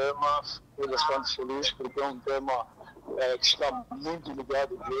esse tema fui bastante feliz porque é um tema que está muito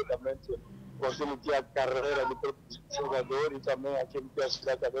ligado diretamente com aquilo que é a carreira do próprio jogador e também aquilo que é a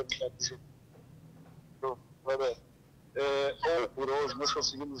cidade acadêmica do jogo. Ou por hoje nós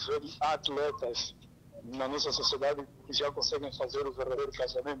conseguimos ver atletas na nossa sociedade que já conseguem fazer o verdadeiro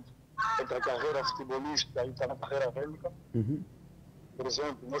casamento entre a carreira futebolística e a carreira acadêmica. Por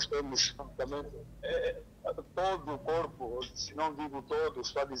exemplo, nós temos também todo o corpo, se não digo todo,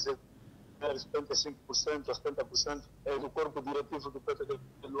 só dizer 75% a 70% do corpo diretivo do Petro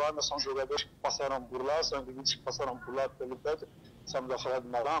de Luanda são jogadores que passaram por lá, são indivíduos que passaram por lá pelo Petro. Estamos a falar de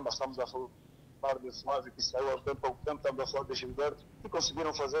Maramba, estamos a falar de Flávio, que saiu há pouco tempo, estamos a falar de Gilberto, que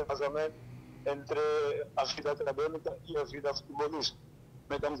conseguiram fazer casamento entre a vida acadêmica e a vida futebolística.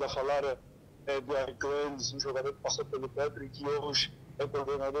 Também estamos a falar de Arclenes, um jogador que passou pelo Petro e que hoje é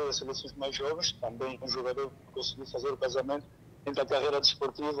coordenador das seleções mais jovens, também um jogador que conseguiu fazer o casamento entre a carreira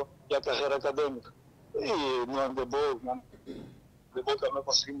desportiva e a carreira acadêmica. E no handebol também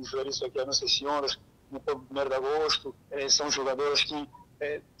conseguimos ver isso aqui, as nossas senhoras, no 1º de agosto, são jogadores que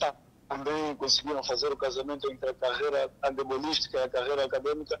também conseguiram fazer o casamento entre a carreira handebolística e a carreira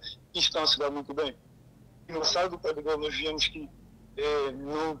acadêmica e estão a se dar muito bem. No sábado, nós vimos que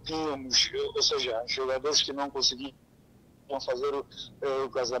não tínhamos, ou seja, jogadores que não conseguiam fazer o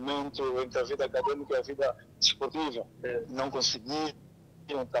casamento entre a vida acadêmica e a vida desportiva. Não conseguiram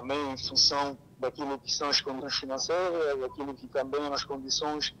também em função daquilo que são as condições financeiras, daquilo que também as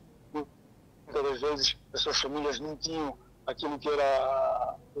condições, muitas das vezes as suas famílias não tinham aquilo que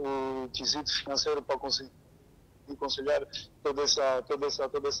era o quesito financeiro para conseguir conciliar toda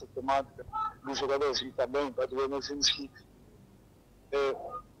essa temática dos jogadores. E também, nós vimos que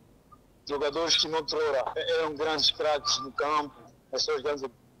jogadores que noutrora eram grandes craques no campo, as suas grandes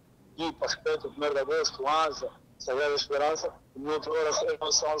equipas, Petro, 1º de agosto, Asa, Sagrada Esperança, noutrora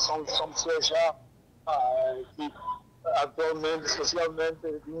são pessoas já que atualmente,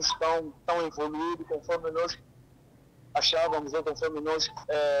 socialmente, não estão tão evoluídos conforme nós achávamos ou conforme nós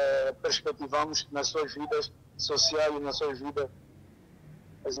perspectivamos nas suas vidas sociais e nas suas vidas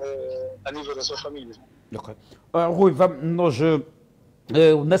a nível das suas famílias. Ok. Rui, nós,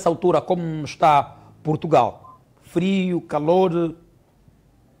 nessa altura, como está Portugal? Frio, calor?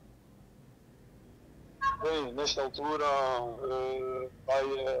 Bem, nesta altura vai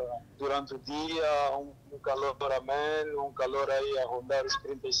durante o dia um calor ameno, um calor aí a rondar os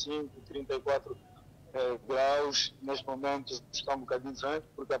 35, 34 graus. Neste momento está um bocadinho vento,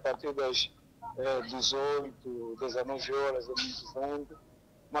 porque a partir das 18, 19 horas é muito vento,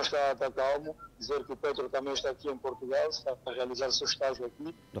 mas está calmo. Dizer que o Petro também está aqui em Portugal, está a realizar o seu estágio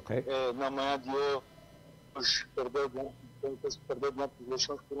aqui. Okay. Na manhã de hoje perdeu diante das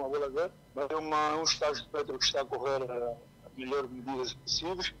eleições por uma bola verde, mas é um estágio de Petro que está a correr a melhor medidas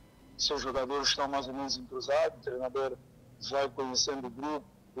possíveis. Seus jogadores estão mais ou menos entrosados, o treinador vai conhecendo o grupo,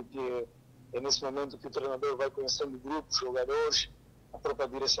 porque é nesse momento que o treinador vai conhecendo o grupo, os jogadores, a própria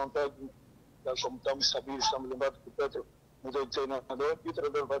direção técnica, como estamos sabendo, estamos lembrados que o Petro mudou de treinador e o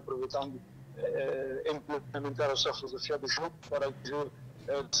treinador vai aproveitando implementar a sua filosofia do jogo para que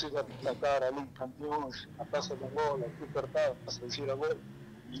consiga atacar ali campeões, a taça da bola, o supertaça, o gira-bola.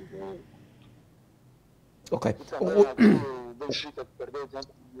 Ok. E também o Benfica que perdeu diante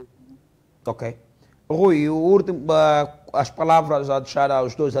do... Ok. Rui, o último, as palavras a deixar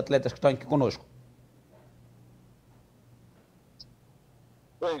aos dois atletas que estão aqui conosco.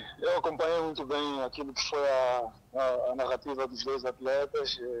 Bem, eu acompanhei muito bem aquilo que foi a narrativa dos dois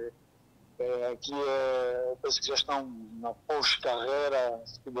atletas. Aqui eu penso que já estão na pós-carreira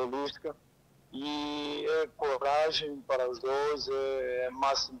futebolística e é coragem para os dois, é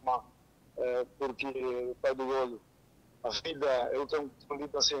máxima, porque o pai do golo, a vida, eu tenho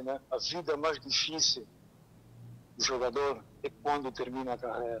dito assim, né? A vida mais difícil do jogador é quando termina a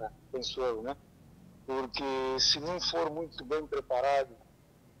carreira, penso eu, né? Porque se não for muito bem preparado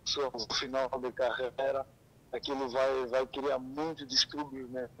no final de carreira, aquilo vai criar muito distúrbio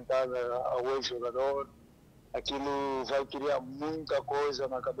mental ao ex-jogador, aquilo vai criar muita coisa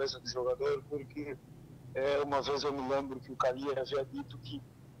na cabeça do jogador, porque uma vez eu me lembro que o Calia havia dito que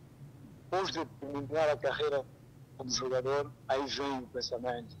depois de terminar a carreira do jogador, aí vem o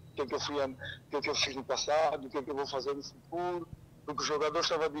pensamento, o que é que eu fiz no passado, o que é que eu vou fazer no futuro, porque o jogador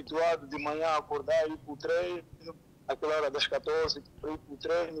estava habituado de manhã a acordar e ir para o treino, aquela hora das 14, para ir para o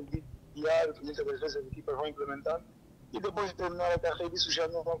treino, diário, que muitas das vezes as equipas vão implementando, e depois de terminar a carreira isso já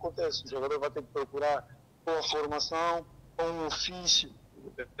não acontece. O jogador vai ter que procurar ou a formação ou um ofício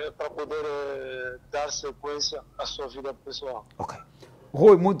para poder dar sequência à sua vida pessoal. Ok.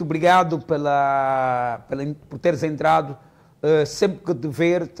 Rui, muito obrigado por teres entrado. Sempre que te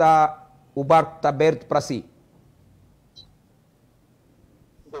ver, o barco está aberto para si.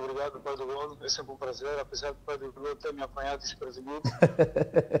 Muito obrigado, Pai do Golo. É sempre um prazer, apesar do Pai do Golo ter me apanhado desprevenido.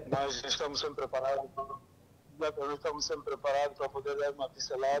 Mas Nós estamos sempre preparados, para poder dar uma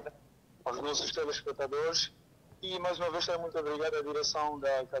pincelada aos nossos telespectadores. E mais uma vez, muito obrigado à direção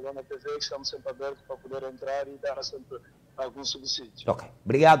da Cadena TV, que estamos sempre abertos para poder entrar e dar sempre algum subsídio. Ok,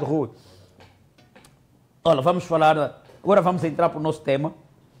 obrigado, Rui. Olha, vamos falar, agora vamos entrar para o nosso tema.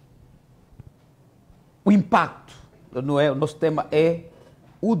 O impacto, não é? O nosso tema é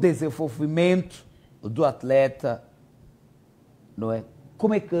o desenvolvimento do atleta, não é?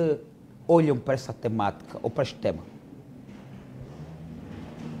 Como é que olham para essa temática ou para este tema?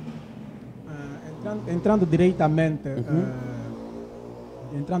 Entrando diretamente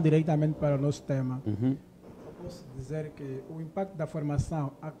para o nosso tema, eu posso dizer que o impacto da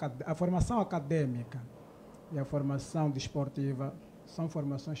formação, a formação acadêmica e a formação desportiva são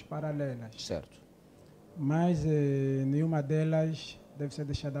formações paralelas. Certo. Mas nenhuma delas deve ser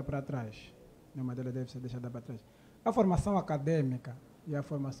deixada para trás. A formação acadêmica e a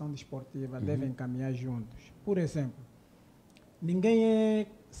formação desportiva devem caminhar juntos. Por exemplo, ninguém é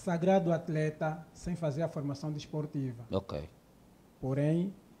sagrado atleta sem fazer a formação desportiva. Ok.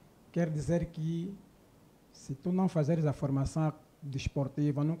 Porém, quer dizer que se tu não fazeres a formação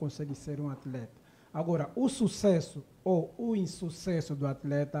desportiva, não consegues ser um atleta. Agora, o sucesso ou o insucesso do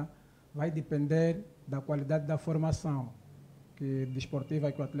atleta vai depender da qualidade da formação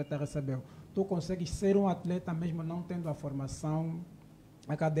desportiva que o atleta recebeu. Tu consegues ser um atleta mesmo não tendo a formação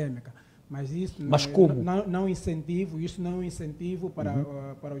acadêmica. Mas isso não incentivo, isso não é um incentivo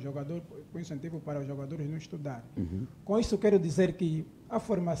para o jogador, incentivo para os jogadores não estudarem. Com isso quero dizer que a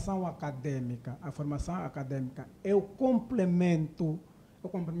formação acadêmica é o complemento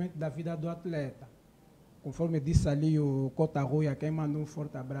da vida do atleta. Conforme disse ali o Cota Rui, a quem mandou um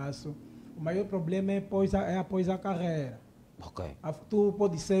forte abraço, o maior problema é após a carreira. Okay. Tu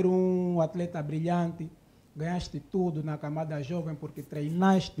pode ser um atleta brilhante, ganhaste tudo na camada jovem porque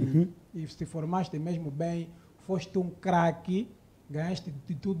treinaste e se formaste mesmo bem, foste um craque, ganhaste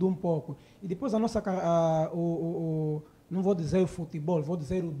de tudo um pouco. E depois a nossa, não vou dizer o futebol, vou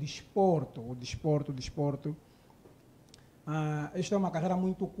dizer o desporto. Esta é uma carreira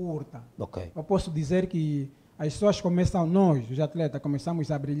muito curta. Okay. Eu posso dizer que as pessoas nós, os atletas, começamos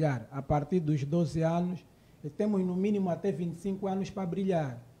a brilhar a partir dos 12 anos e temos no mínimo até 25 anos para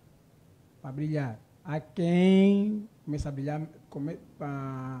brilhar. Há quem começa a brilhar,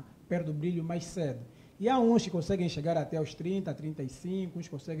 perde o brilho mais cedo. E há uns que conseguem chegar até os 30, 35, uns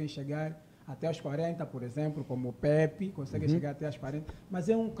conseguem chegar até os 40, por exemplo, como o Pepe, consegue chegar até os 40, mas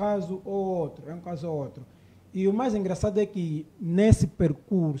é um caso ou outro. E o mais engraçado é que nesse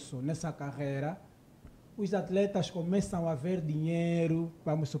percurso, nessa carreira, os atletas começam a ver dinheiro.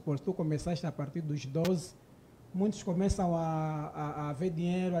 Vamos supor, tu começaste a partir dos 12, muitos começam a ver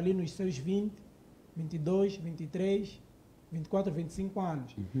dinheiro ali nos seus 20, 22, 23, 24, 25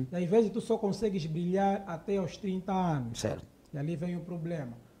 anos. E às vezes tu só consegues brilhar até aos 30 anos. Certo. E ali vem o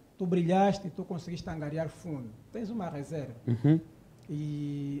problema. Tu brilhaste e tu conseguiste angariar fundo. Tens uma reserva.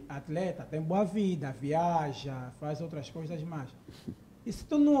 E atleta tem boa vida, viaja, faz outras coisas mais. E se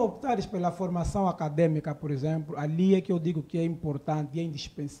tu não optares pela formação acadêmica, por exemplo, ali é que eu digo que é importante e é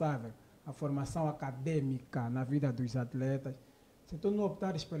indispensável a formação acadêmica na vida dos atletas. Se tu não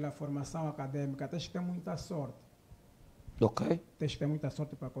optares pela formação acadêmica, tens que ter muita sorte. Ok. Tens que ter muita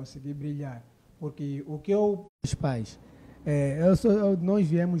sorte para conseguir brilhar. Porque o que Os pais. Nós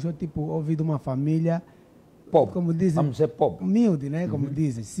viemos, ouvir de uma família... Pobre. Como dizem, vamos dizer pobre. Humilde, né? Como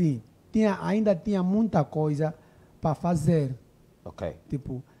dizem, sim. Ainda tinha muita coisa para fazer. Ok.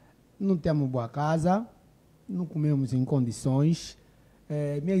 Não tínhamos boa casa, não comíamos em condições.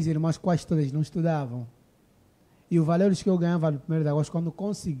 Minhas irmãs quase todas não estudavam. E os valores que eu ganhava no 1º de agosto, quando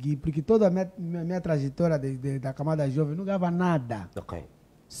consegui, porque toda a minha trajetória da camada jovem não ganhava nada. Ok.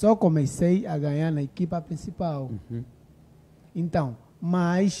 Só comecei a ganhar na equipa principal. Então,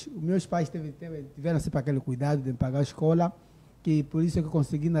 mas os meus pais tiveram sempre aquele cuidado de pagar a escola, que por isso é que eu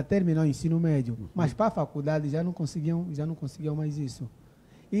consegui terminar o ensino médio. Mas para a faculdade já não conseguiam mais isso.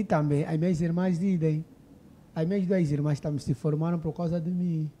 E também as minhas irmãs dizem, as minhas 2 irmãs também se formaram por causa de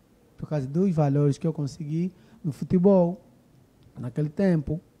mim, por causa dos valores que eu consegui no futebol, naquele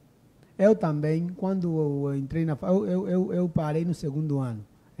tempo. Eu também, quando eu entrei eu parei no 2º ano.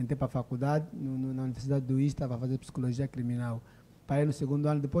 Entrei para a faculdade, na Universidade do Ista, para fazer psicologia criminal. Parei no 2º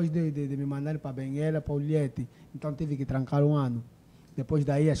ano, depois de me mandarem para Benguela, para Olhete, então tive que trancar 1 ano. Depois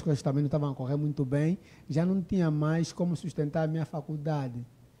daí as coisas também não estavam a correr muito bem, já não tinha mais como sustentar a minha faculdade.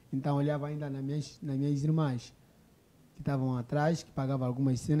 Então olhava ainda nas minhas irmãs, que estavam atrás, que pagavam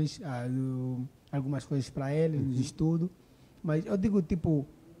algumas cenas, algumas coisas para eles, nos estudos. Mas eu digo,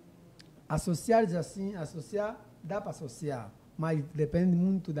 associar, dá para associar. mas depende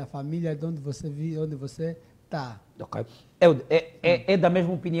muito da família, de onde você vive, onde você está. Ok. É da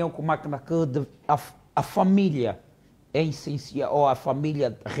mesma opinião que o Máquina que a família é essencial, ou a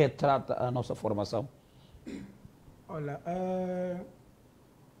família retrata a nossa formação? Olha,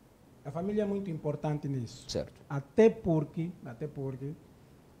 a família é muito importante nisso. Certo. Até porque,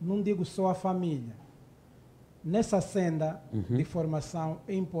 não digo só a família. Nessa senda de formação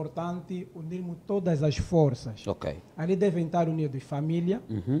é importante unirmos todas as forças. Ok. Ali devem estar unidos família,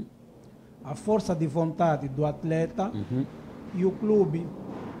 a força de vontade do atleta e o clube.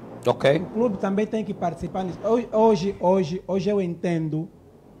 Ok. O clube também tem que participar nisso. Hoje eu entendo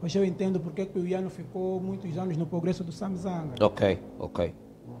porque que o Iano ficou muitos anos no progresso do Samzanga. Ok, ok.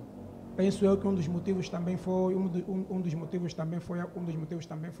 Penso eu que um dos motivos também foi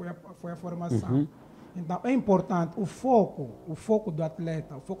a formação. Então é importante o foco do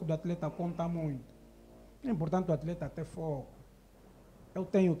atleta conta muito. É importante o atleta ter foco. Eu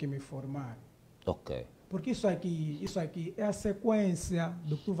tenho que me formar. Ok. Porque isso aqui é a sequência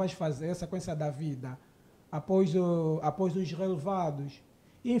do que tu vais fazer, é a sequência da vida após os relevados.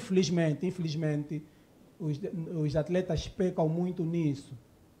 Infelizmente, os atletas pecam muito nisso.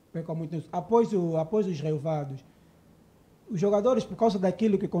 Após os relevados, os jogadores, por causa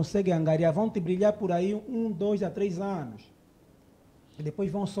daquilo que conseguem angariar, vão te brilhar por aí 1, 2 a 3 anos. E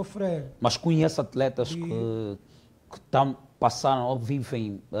depois vão sofrer. Mas conhece atletas que passaram ou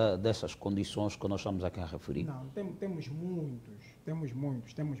vivem dessas condições que nós estamos aqui a referir? Não, temos muitos.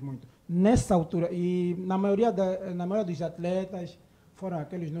 Nessa altura, e na maioria dos atletas, foram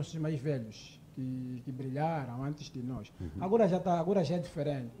aqueles nossos mais velhos que brilharam antes de nós. Agora já é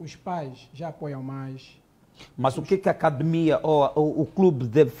diferente. Os pais já apoiam mais. Mas o que a academia ou o clube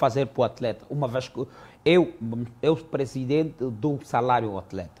deve fazer para o atleta? Uma vez que eu presidente, dou salário ao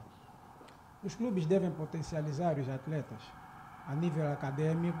atleta. Os clubes devem potencializar os atletas. A nível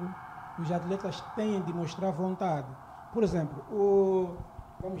acadêmico, os atletas têm de mostrar vontade. Por exemplo,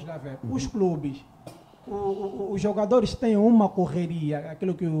 vamos lá ver, os clubes, os jogadores têm uma correria,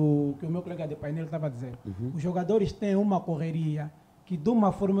 aquilo que o meu colega de painel estava a dizer. Os jogadores têm uma correria que, de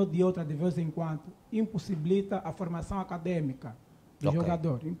uma forma ou de outra, de vez em quando, impossibilita a formação acadêmica do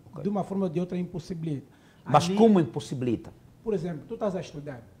jogador. De uma forma ou de outra, impossibilita. Mas como impossibilita? Por exemplo, tu estás a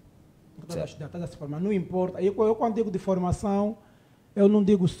estudar. Estás a se formar, não importa. Eu quando digo de formação, eu não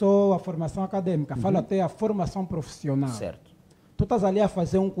digo só a formação acadêmica, falo até a formação profissional. Certo. Tu estás ali a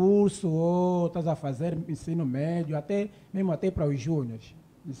fazer um curso, ou estás a fazer ensino médio, mesmo até para os júniores,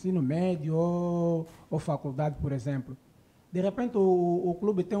 ensino médio ou faculdade, por exemplo. De repente o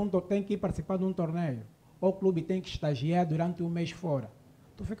clube tem que participar de um torneio, ou o clube tem que estagiar durante um mês fora.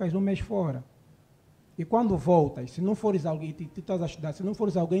 Tu ficas um mês fora. E quando voltas, se não fores alguém, tu estás a estudar, se não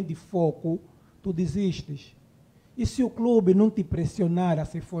fores alguém de foco, tu desistes. E se o clube não te pressionar a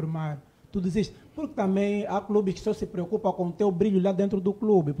se formar, tu desistes. Porque também há clubes que só se preocupam com o teu brilho lá dentro do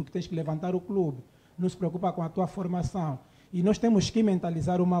clube, porque tens que levantar o clube. Não se preocupa com a tua formação. E nós temos que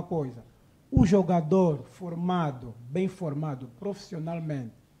mentalizar uma coisa. O jogador formado, bem formado,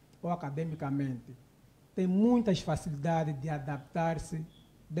 profissionalmente ou academicamente, tem muitas facilidades de adaptar-se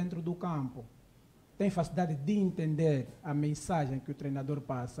dentro do campo. Tem facilidade de entender a mensagem que o treinador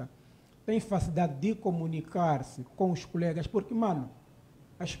passa. Tem facilidade de comunicar-se com os colegas. Porque, mano,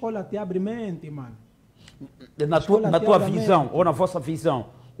 a escola te abre mente, mano. Na tua visão, ou na vossa visão,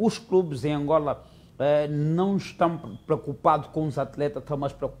 os clubes em Angola não estão preocupados com os atletas, estão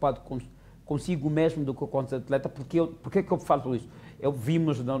mais preocupados consigo mesmo do que com os atletas. Por que eu falo isso?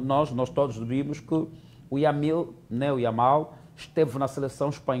 Nós todos vimos que o Yamil, né, o Yamal, esteve na seleção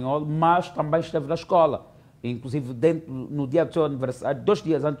espanhola, mas também esteve na escola. Inclusive, no dia do seu aniversário, 2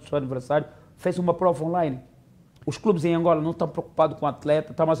 dias antes do seu aniversário, fez uma prova online. Os clubes em Angola não estão preocupados com o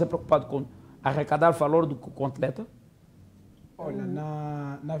atleta, estão mais preocupados com arrecadar valor do que com o atleta? Olha,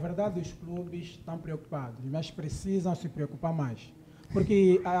 na verdade, os clubes estão preocupados, mas precisam se preocupar mais.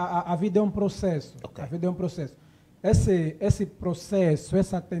 Porque a vida é um processo. Okay. A vida é um processo. Esse processo,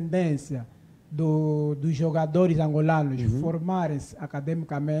 essa tendência dos jogadores angolanos formarem-se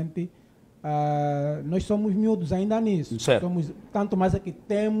academicamente, nós somos miúdos ainda nisso. Tanto mais é que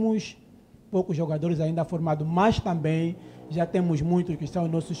temos poucos jogadores ainda formados, mas também já temos muitos que são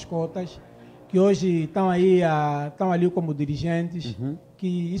nossos cotas, que hoje estão ali como dirigentes, que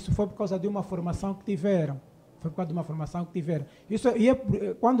isso foi por causa de uma formação que tiveram.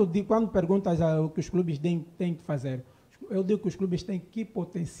 Quando perguntas o que os clubes têm que fazer, eu digo que os clubes têm que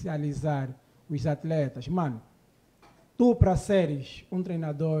potencializar os atletas. Mano, tu para seres um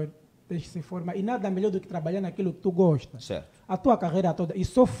treinador, tens que se formar. E nada melhor do que trabalhar naquilo que tu gosta. Certo. A tua carreira toda. E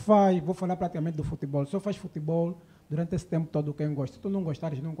vou falar praticamente do futebol, só faz futebol durante esse tempo todo quem gosta. Se tu não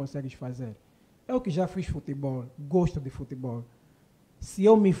gostares, não consegues fazer. Eu que já fiz futebol, gosto de futebol. Se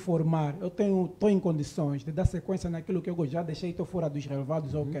eu me formar, eu estou em condições de dar sequência naquilo que eu gosto. Já deixei, estou fora dos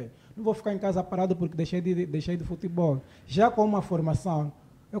relevados, ok. Não vou ficar em casa parado porque deixei de futebol. Já com uma formação,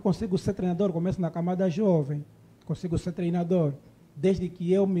 eu consigo ser treinador, começo na camada jovem, consigo ser treinador, desde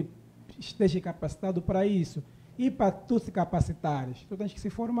que eu me esteja capacitado para isso. E para tu se capacitares, tu tens que se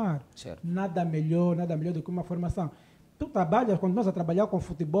formar. Certo. Nada melhor do que uma formação. Tu trabalhas, quando nós a trabalhar com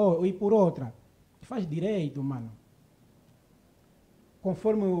futebol e por outra, tu faz direito, mano.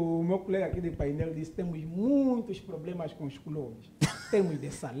 Conforme o meu colega aqui de painel disse, temos muitos problemas com os clubes. Termos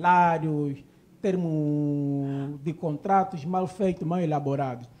de salários, termos de contratos mal feitos, mal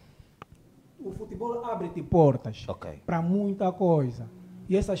elaborados. O futebol abre-te portas para muita coisa.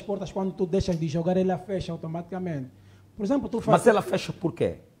 E essas portas, quando tu deixas de jogar, ela fecha automaticamente. Por exemplo, tu faz... Mas ela fecha por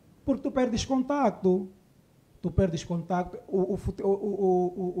quê? Porque tu perdes contato. Tu perdes contato.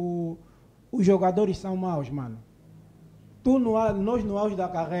 Os jogadores são maus, mano. Nós no auge da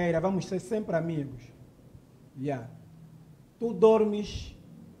carreira vamos ser sempre amigos. Yeah. Tu dormes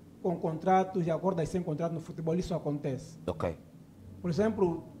com contratos e acordas sem contrato no futebol, isso acontece. Ok. Por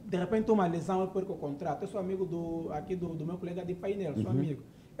exemplo, de repente uma lesão, eu perco o contrato. Eu sou amigo do meu colega de painel, sou amigo.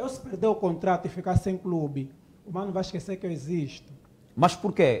 Eu se perder o contrato e ficar sem clube, o mano vai esquecer que eu existo. Mas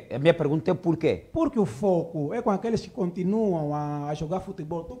por quê? A minha pergunta é por quê? Porque o foco é com aqueles que continuam a jogar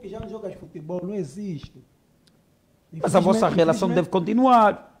futebol. Tu que já não jogas futebol, não existe. Mas a vossa relação deve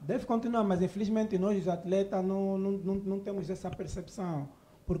continuar. Deve continuar, mas infelizmente nós, os atletas, não temos essa percepção.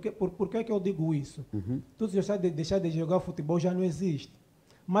 Por que eu digo isso? Tu deixar de jogar futebol já não existe.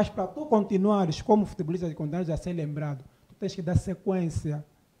 Mas para tu continuares como futebolista e continuares a ser lembrado, tu tens que dar sequência.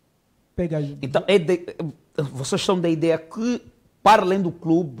 Então, vocês são da ideia que, para além do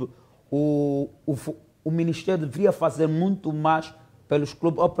clube, o Ministério deveria fazer muito mais pelos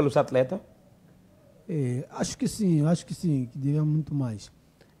clubes ou pelos atletas? Acho que sim, que devia muito mais.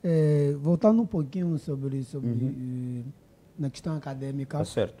 Voltando um pouquinho sobre na questão acadêmica, tá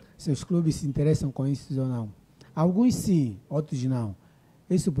certo. Se os clubes se interessam com isso ou não. Alguns sim, outros não.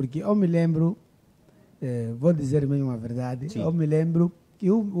 Isso porque eu me lembro, vou dizer mesmo a verdade, sim. Eu me lembro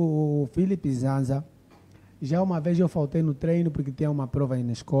que o Felipe Zanza, já uma vez eu faltei no treino porque tinha uma prova aí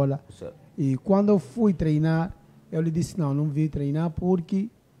na escola. Certo. E quando eu fui treinar, eu lhe disse, não vim treinar porque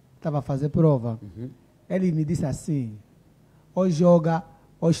estava a fazer prova. Ele me disse assim, ou joga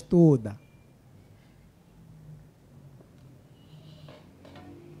ou estuda.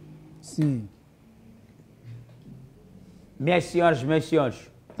 Sim. Minhas senhoras, meus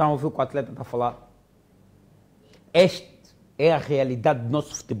senhores, estão a ouvir o que o atleta está a falar? Esta é a realidade do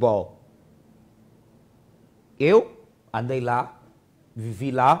nosso futebol. Eu andei lá,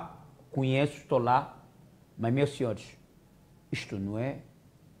 vivi lá, conheço, estou lá, mas, meus senhores, isto não é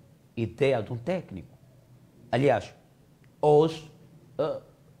ideia de um técnico. Aliás, hoje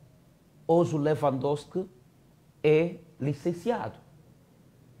o Lewandowski é licenciado.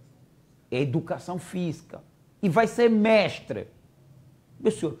 É educação física. E vai ser mestre.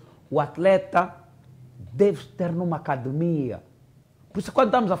 Meu senhor, o atleta deve ter numa academia. Por isso, quando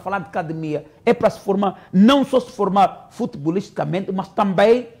estamos a falar de academia, é para se formar, não só se formar futebolisticamente, mas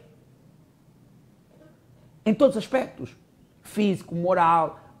também em todos os aspectos. Físico,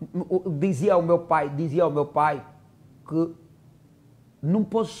 moral. Dizia ao meu pai que não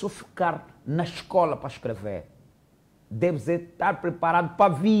podes só ficar na escola para escrever. Deves estar preparado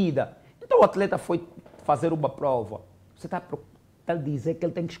para a vida. Então o atleta foi fazer uma prova. Você está a dizer que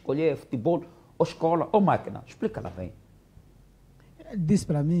ele tem que escolher futebol ou escola ou máquina. Explica lá bem. Ele disse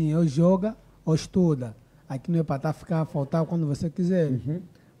para mim, ou joga ou estuda. Aqui não é para ficar a faltar quando você quiser.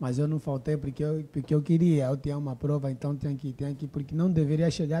 Mas eu não faltei porque eu queria. Eu tinha uma prova, então tinha que ir, porque não deveria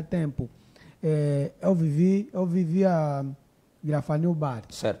chegar a tempo. Eu vivia Grafanil Bar.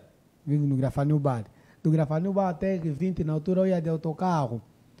 Certo. Vivo no Grafanil Bar. Do Grafanil Bar até 20, na altura eu ia de autocarro.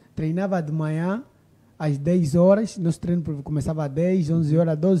 Treinava de manhã, às 10 horas. Nosso treino começava às 10, 11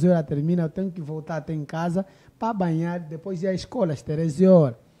 horas, 12 horas termina. Eu tenho que voltar até em casa para banhar. Depois ia à escola às 13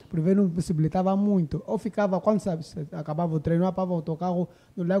 horas. Porque não possibilitava muito. Eu ficava, quando acabava o treino, eu parava o autocarro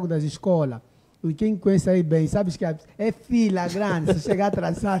no Lago das Escolas. E quem conhece aí bem, sabes que é fila grande, se chegar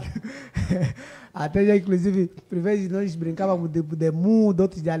atrasado. Até já, inclusive, por vezes nós brincávamos de mundo,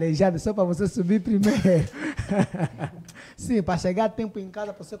 outros de aleijado, só para você subir primeiro. Sim, para chegar a tempo em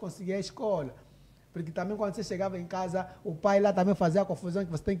casa, para você conseguir a escola. Porque também quando você chegava em casa, o pai lá também fazia a confusão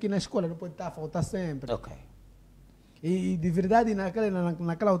que você tem que ir na escola, não pode estar a faltar sempre. Ok. E de verdade,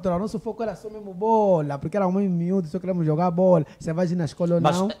 naquela altura, o nosso foco era só mesmo bola, porque era um meio miúdo, só queríamos jogar bola. Você vai ir na escola ou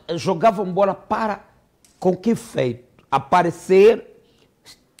não? Mas jogavam bola para Com que efeito? Aparecer,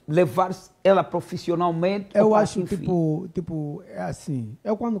 levar ela profissionalmente? Eu acho, tipo, é assim.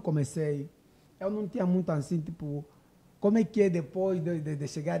 Eu quando comecei, eu não tinha muito assim, tipo, como é que é depois de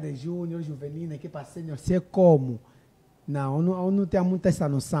chegar de júnior, juvenil, aqui para sênior, ser como? Não, eu não tinha muito essa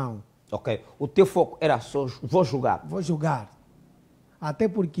noção. Ok. O teu foco era só, vou jogar. Vou jogar. Até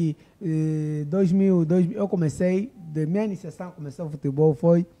porque eu comecei, de minha iniciação, comecei o futebol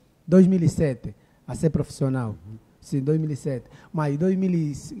foi 2007, a ser profissional. Sim, 2007. Mas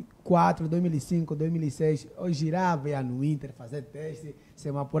 2004, 2005, 2006, eu girava, ia no Inter fazer teste, se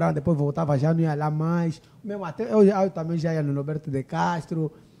apurava, depois voltava, já não ia lá mais. Mesmo até, eu também já ia no Roberto de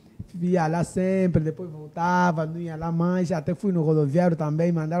Castro, ia lá sempre, depois voltava, não ia lá mais. Até fui no rodoviário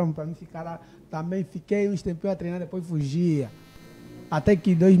também, mandaram para mim ficar lá. Também fiquei uns tempos a treinar, depois fugia. Até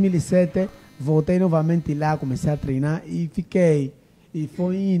que em 2007 voltei novamente lá, comecei a treinar e fiquei. E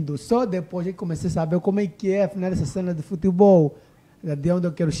foi indo. Só depois que comecei a saber como é que é afinal essa cena de futebol, de onde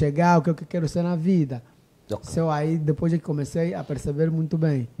eu quero chegar, o que eu quero ser na vida. Okay. Só aí depois que comecei a perceber muito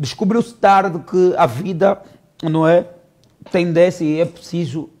bem. Descobriu-se tarde que a vida, não é, tem desse e é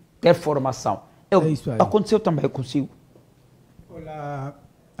preciso ter formação. É isso aí. Aconteceu também consigo? Olha,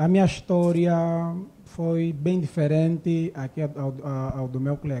 a minha história foi bem diferente aqui ao do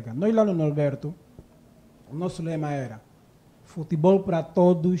meu colega. Nós lá no Norberto, o nosso lema era futebol para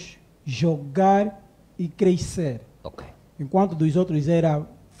todos, jogar e crescer. Okay. Enquanto dos outros era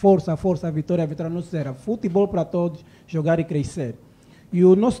força, força, vitória, vitória. Nosso era futebol para todos, jogar e crescer. E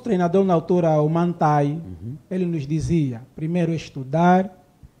o nosso treinador na altura, o Mantai, ele nos dizia, primeiro estudar,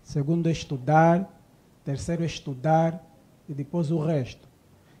 segundo estudar, terceiro estudar e depois o resto.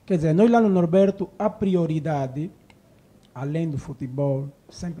 Quer dizer, nós lá no Norberto, a prioridade, além do futebol,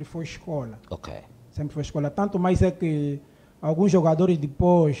 sempre foi escola. Ok. Sempre foi escola. Tanto mais é que alguns jogadores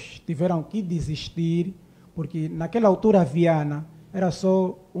depois tiveram que desistir, porque naquela altura a Viana era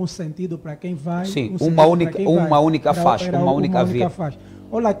só um sentido para quem vai. Sim, uma única faixa, uma única via.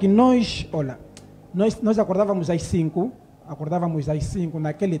 Olha que nós acordávamos às 5,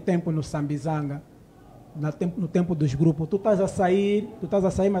 naquele tempo no Sambizanga, no tempo dos grupos. Tu estás a sair,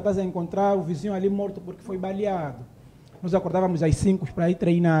 mas estás a encontrar o vizinho ali morto porque foi baleado. Nós acordávamos às 5 para ir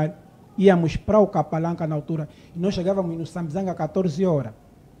treinar. Íamos para o Capalanca na altura e nós chegávamos no Sambizanga às 14 horas.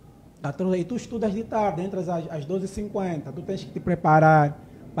 E tu estudas de tarde, entras às 12h50. Tu tens que te preparar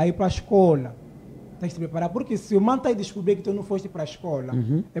para ir para a escola. Tens que te preparar, porque se o Mantai descobrir que tu não foste para a escola,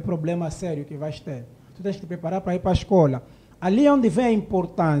 é problema sério que vais ter. Tu tens que te preparar para ir para a escola. Ali é onde vem a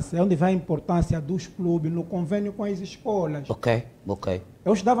importância, dos clubes, no convênio com as escolas. Ok.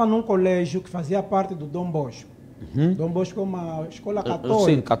 Eu estudava num colégio que fazia parte do Dom Bosco. Dom Bosco é uma escola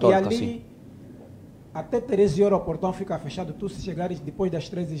católica. Sim, católica, e ali, sim. Até 13 horas o portão fica fechado. Tu, se chegares depois das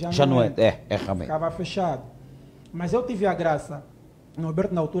 13 já não é. É realmente. Ficava fechado. Mas eu tive a graça. O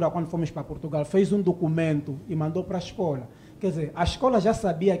Roberto, na altura, quando fomos para Portugal, fez um documento e mandou para a escola. Quer dizer, a escola já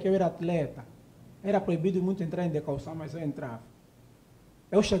sabia que eu era atleta. Era proibido muito entrar em decalção, mas eu entrava.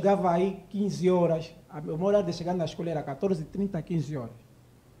 Eu chegava aí 15 horas. O meu horário de chegar na escola era 14h30, 15 horas.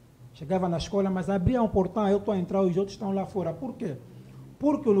 Chegava na escola, mas abria um portão, eu estou a entrar, os outros estão lá fora. Por quê?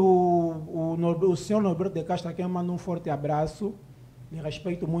 Porque o senhor Norberto de Castro, aqui manda um forte abraço, e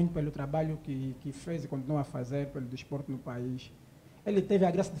respeito muito pelo trabalho que fez e continua a fazer pelo desporto no país. Ele teve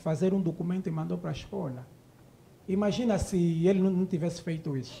a graça de fazer um documento e mandou para a escola. Imagina se ele não tivesse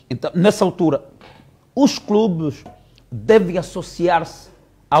feito isso. Então, nessa altura, os clubes devem associar-se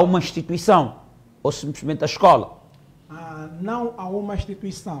a uma instituição ou simplesmente a escola? Não a uma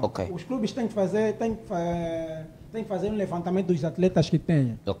instituição. Okay. Os clubes têm que fazer um levantamento dos atletas que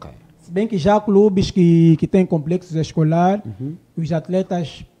têm. Okay. Se bem que já há clubes que têm complexos escolares, os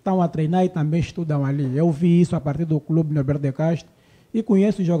atletas estão a treinar e também estudam ali. Eu vi isso a partir do clube Norberto de Castro e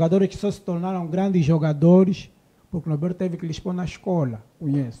conheço jogadores que só se tornaram grandes jogadores porque o Norberto teve que lhes pôr na escola.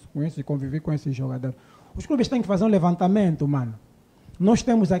 Conheço e convivi com esses jogadores. Os clubes têm que fazer um levantamento, mano. Nós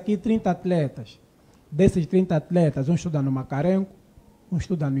temos aqui 30 atletas. Desses 30 atletas, um estuda no Macarenco, um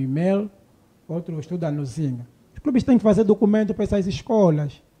estuda no IMEL, outro estuda no Zinga. Os clubes têm que fazer documento para essas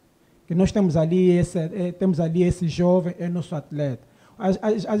escolas. Que nós temos ali esse jovem, é nosso atleta.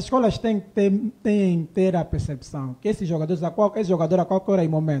 As escolas têm que ter a percepção que esse jogador a qualquer hora e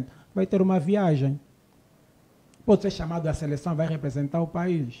momento vai ter uma viagem. Pode ser chamado à seleção, vai representar o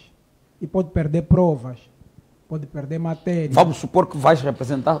país. E pode perder provas, pode perder matéria. Vamos supor que vais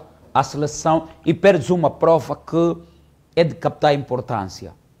representar a seleção e perdes uma prova que é de captar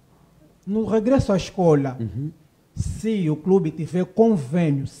importância. No regresso à escola, se o clube tiver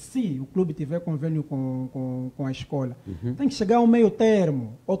convênio, com a escola, tem que chegar ao meio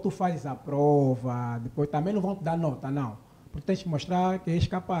termo. Ou tu fazes a prova, depois também não vão te dar nota, não. Porque tens que mostrar que és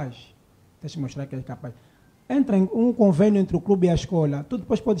capaz. Entra em um convênio entre o clube e a escola, tu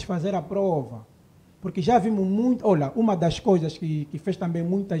depois podes fazer a prova. Porque já vimos muito... Olha, uma das coisas que fez também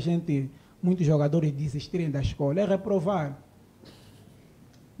muitos jogadores desistirem da escola é reprovar.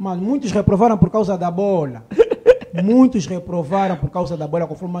 Mano, muitos reprovaram por causa da bola. Muitos reprovaram por causa da bola,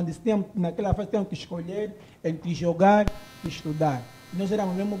 conforme disse, naquela fase tinham que escolher entre jogar e estudar. Nós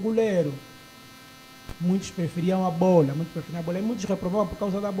éramos mesmo goleiro. Muitos preferiam a bola, e muitos reprovavam por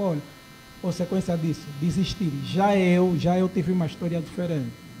causa da bola. Consequência disso, desistir. Já eu tive uma história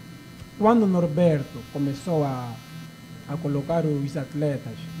diferente. Quando o Norberto começou a colocar os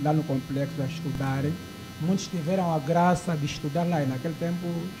atletas lá no complexo a estudarem, muitos tiveram a graça de estudar lá, e naquele tempo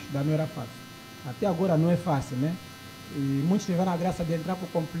estudar não era fácil. Até agora não é fácil, né? E muitos tiveram a graça de entrar para o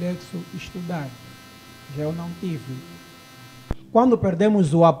complexo e estudar. Já eu não tive. Quando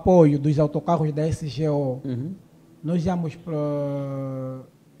perdemos o apoio dos autocarros da SGO, nós íamos para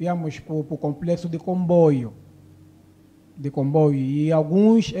o complexo de comboio. E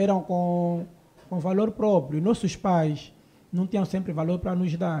alguns eram com valor próprio. E nossos pais não tinham sempre valor para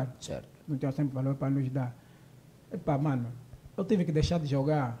nos dar. Certo. Epá, mano, eu tive que deixar de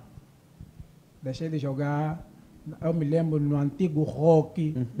jogar. Eu me lembro no antigo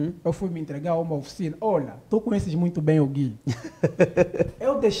rock, eu fui me entregar a uma oficina. Olha, tu conheces muito bem o Gui.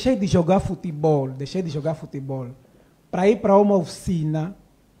 Eu deixei de jogar futebol para ir para uma oficina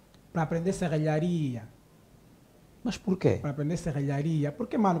para aprender serralharia. Mas por quê? Para aprender serralharia.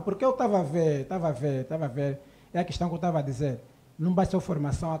 Porque, mano, porque eu estava a ver. É a questão que eu estava a dizer. Não vai ser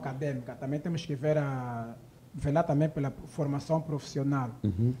formação acadêmica, também temos que velar também pela formação profissional.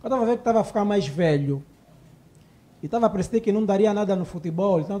 Eu estava a ver que estava a ficar mais velho. E estava a perceber que não daria nada no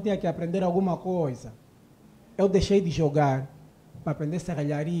futebol, então tinha que aprender alguma coisa. Eu deixei de jogar para aprender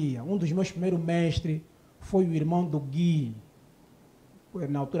serralharia. Um dos meus primeiros mestres foi o irmão do Gui.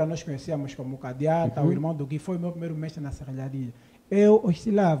 Na altura nós conhecíamos como Cadiata, o irmão do Gui foi o meu primeiro mestre na serralharia. Eu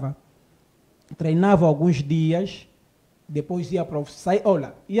oscilava, treinava alguns dias, depois ia para a oficina.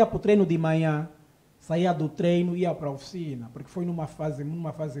 Olha, ia para o treino de manhã, saía do treino e ia para a oficina, porque foi numa fase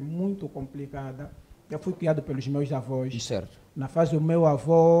muito complicada. Eu fui criado pelos meus avós. Certo. Na fase o meu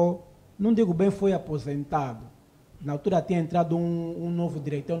avô, não digo bem, foi aposentado. Na altura tinha entrado um novo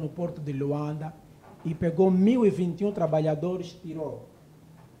diretor no Porto de Luanda e pegou 1021 trabalhadores, tirou.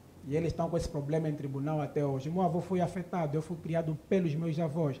 E eles estão com esse problema em tribunal até hoje. Meu avô foi afetado, eu fui criado pelos meus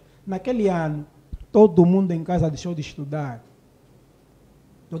avós. Naquele ano, todo mundo em casa deixou de estudar.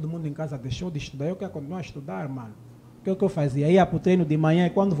 Eu quero continuar a estudar, mano. O que é que eu fazia? Ia para o treino de manhã e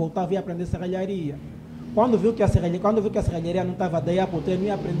quando voltava ia aprender serralharia. Quando viu que a serralharia não estava daí, ia para o treino e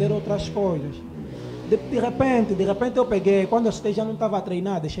ia aprender outras coisas. De repente eu peguei, quando eu já não estava a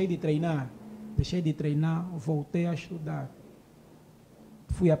treinar, deixei de treinar, voltei a estudar.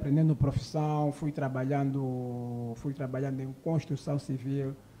 Fui aprendendo profissão, fui trabalhando em construção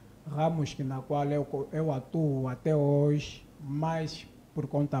civil, ramos na qual eu atuo até hoje, mais por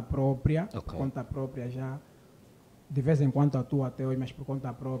conta própria, já. De vez em quando atuo até hoje, mas por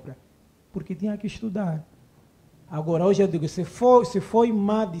conta própria, porque tinha que estudar. Agora, hoje eu digo, se foi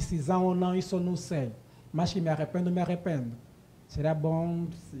má decisão ou não, isso eu não sei. Mas que me arrependo. Seria bom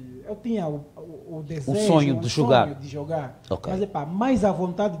se... Eu tinha o desejo, o sonho de jogar. Okay. Mas, mais a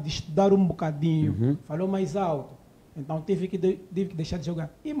vontade de estudar um bocadinho. Falou mais alto. Então, tive que deixar de jogar.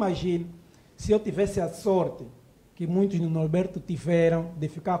 Imagine se eu tivesse a sorte que muitos no Norberto tiveram de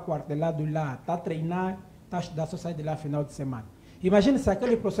ficar aquartelado lá, tá a treinar, tá a estudar, só sair de lá no final de semana. Imagine se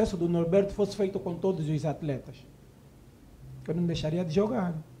aquele processo do Norberto fosse feito com todos os atletas. Eu não deixaria de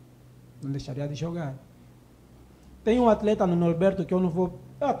jogar. Tem um atleta no Norberto que eu não vou...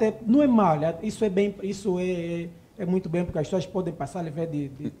 Até não é mal, isso é muito bem, porque as pessoas podem passar a ver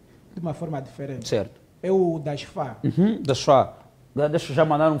de uma forma diferente. Certo. É o Dasfá. Dasfá. Deixa eu já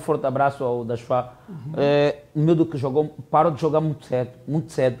mandar um forte abraço ao Dasfá. O miúdo que parou de jogar muito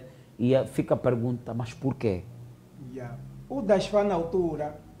cedo. E fica a pergunta, mas por quê? O Dasfá, na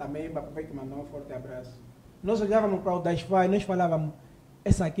altura, também aproveito e mandar um forte abraço. Nós olhávamos para o Dasfá e nós falávamos,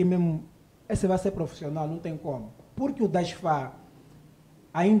 esse aqui mesmo, esse vai ser profissional, não tem como. Porque o Dasfá,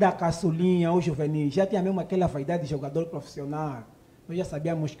 ainda a caçulinha, o juvenil, já tinha mesmo aquela vaidade de jogador profissional. Nós já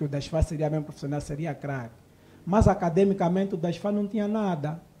sabíamos que o Dasfá seria mesmo profissional, seria craque. Mas academicamente o Dasfá não tinha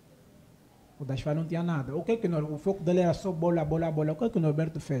nada. O foco dele era só bola. O que o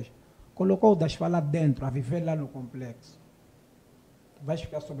Norberto fez? Colocou o Dasfá lá dentro, a viver lá no complexo. Vai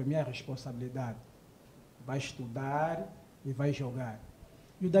ficar sob minha responsabilidade. vai estudar e vai jogar.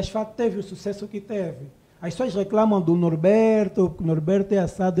 E o DESFAT teve o sucesso que teve. As pessoas reclamam do Norberto, que o Norberto é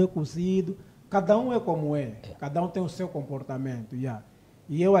assado, é cozido. Cada um é como é, cada um tem o seu comportamento. Yeah.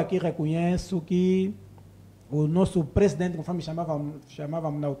 E eu aqui reconheço que o nosso presidente, conforme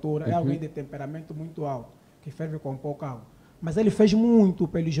chamávamos na altura, é alguém de temperamento muito alto, que ferve com pouca água. Mas ele fez muito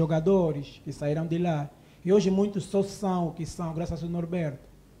pelos jogadores que saíram de lá. E hoje muitos só são o que são, graças ao Norberto.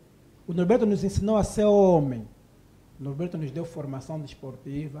 O Norberto nos ensinou a ser homem. O Norberto nos deu formação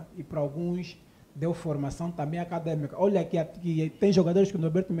desportiva e para alguns deu formação também acadêmica. Olha aqui tem jogadores que o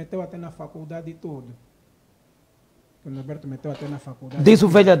Norberto meteu até na faculdade e tudo. O Norberto meteu até na faculdade. Diz o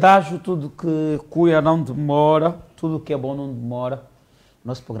velho adágio, tudo que cuia não demora, tudo que é bom não demora.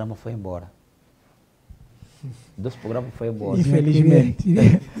 Nosso programa foi embora. Nosso programa foi embora. Infelizmente.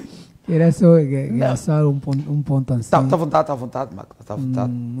 Queria só um ponto assim. Tá à vontade, Marco. Tá à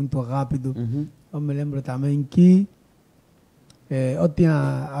vontade. Muito rápido. Eu me lembro também que eu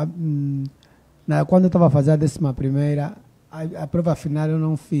tinha... quando eu estava a fazer a 11ª, a prova final eu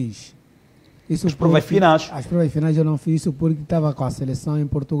não fiz. As provas finais? As provas finais eu não fiz isso porque estava com a seleção em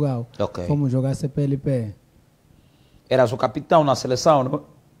Portugal. Okay. Fomos jogar CPLP. Eras o capitão na seleção, não?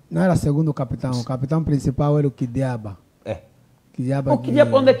 Não era segundo capitão. O capitão principal era o Kidiaba. O Kidiaba,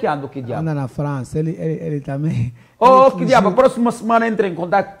 onde é que anda o Kidiaba? Anda na França. Ele também... Kidiaba, próxima semana entre em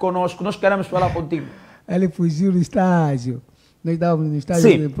contato conosco. Nós queremos falar contigo. Ele fugiu do estágio. Nós estávamos no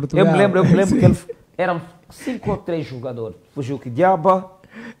estádio em Portugal. Eu me lembro que eram 5 ou 3 jogadores. Fugiu o Kidiaba.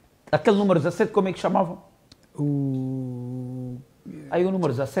 Aquele número 17, como é que chamavam? Aí o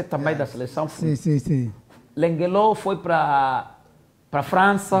número 17 também da seleção. Sim. Lengueló foi para a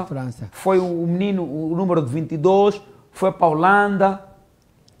França. Foi o menino, o número 22, foi para a Holanda.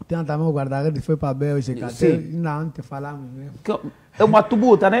 Tem também o guarda-redes que foi para a Bélgica. Não te falamos mesmo. É uma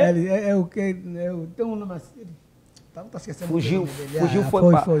tubuta, né? Tem um nome assim. Fugiu,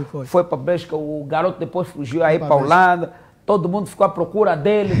 foi para a Bélgica. O garoto depois fugiu aí para a Holanda. Todo mundo ficou à procura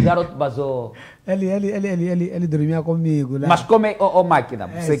dele, o garoto vazou. Ele dormia comigo lá. Mas como é, máquina,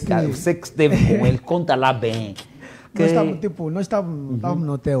 você que esteve com ele, conta lá bem. Nós estávamos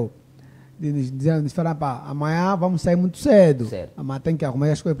no hotel. Nos falaram, amanhã vamos sair muito cedo. Amanhã tem que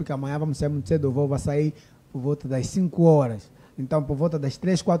arrumar as coisas, porque amanhã vamos sair muito cedo. O voo vai sair por volta das 5 horas. Então, por volta das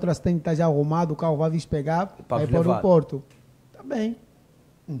 3, 4 horas tem que estar já arrumado, o carro vai vir pegar para ir para o aeroporto. Tá bem.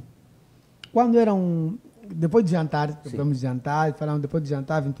 Quando eram... Depois de jantar, falamos depois de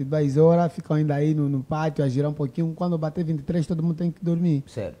jantar, 22 horas, ficam ainda aí no pátio a girar um pouquinho. Quando bater 23, todo mundo tem que dormir.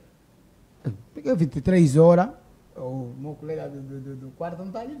 Certo. Peguei 23 horas, o meu colega do quarto não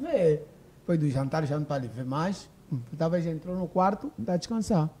está ali ver. Depois do jantar já não está ali ver mais. Talvez já entrou no quarto, está a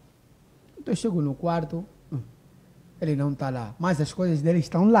descansar. Então eu chego no quarto, ele não está lá, mas as coisas dele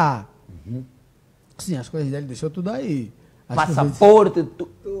estão lá. Sim, as coisas dele deixou tudo aí. Passaporte,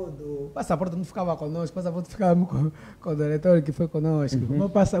 tudo. O passaporte não ficava conosco, o passaporte ficava com o diretor que foi conosco.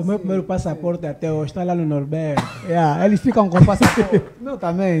 O meu primeiro passaporte até hoje está lá no Norberto. Eles ficam com o passaporte. Meu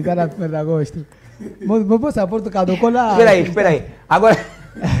também, está na 1º de agosto. Meu passaporte caducou lá. Espera aí. Agora,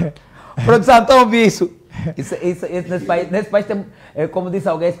 produção, então ouvi isso. Nesse país tem, como disse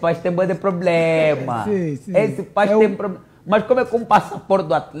alguém, esse país tem muito problema. Sim. Esse país tem problema. Mas como é que um passaporte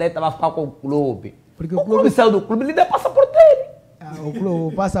do atleta vai ficar com o clube? Porque o clube saiu do clube, ele dá passaporte dele.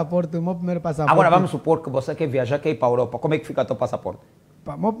 O passaporte, o meu primeiro passaporte... Agora vamos supor que você quer viajar, quer ir para a Europa. Como é que fica o teu passaporte?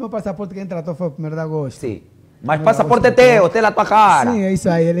 Meu passaporte quem tratou foi o 1º de agosto. Sim. Mas passaporte é teu, tem na tua cara. Sim, é isso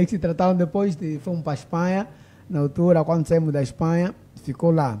aí. Eles se trataram depois, fomos para a Espanha. Na altura, quando saímos da Espanha, ficou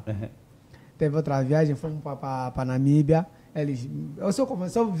lá. Teve outra viagem, fomos para a Namíbia.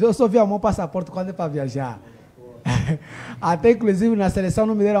 Eu só vi o meu passaporte quando é para viajar. Até inclusive na seleção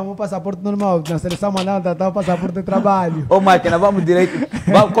não me deram um passaporte normal. Na seleção mandaram tratar o passaporte de trabalho. Máquina, vamos direito.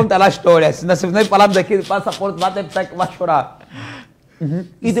 Vamos contar lá a história. Se nós falamos aqui de passaporte, vai ter que vai chorar.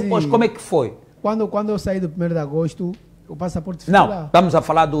 E depois, como é que foi? Quando eu saí do 1º de agosto, o passaporte ficou lá. Não, estamos a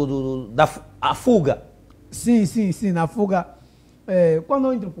falar da fuga. Sim, na fuga. Quando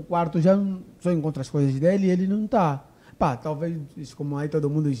eu entro para o quarto, já só encontro as coisas dele e ele não está. Talvez, como aí todo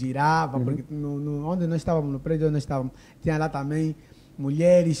mundo girava, porque onde nós estávamos, no prédio onde nós estávamos, tinha lá também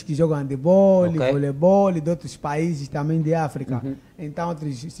mulheres que jogam handebol, voleibol, de outros países também de África. Então,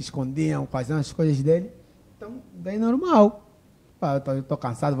 outros se escondiam, faziam as coisas dele. Então, daí normal. Eu estou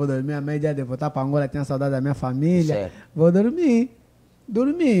cansado, vou dormir à meia de voltar para Angola, tenho saudade da minha família. Vou dormir.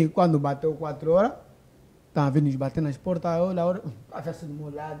 Dormi. Quando bateu 4 horas, estava vindo nos bater nas portas, olha, a festa do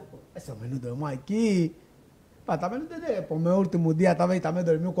meu lado, esse menino dormiu aqui. Também não entendeu. O meu último dia também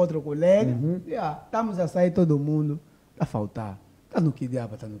dormiu com outro colega. Estamos a sair todo mundo. Está a faltar. Está no que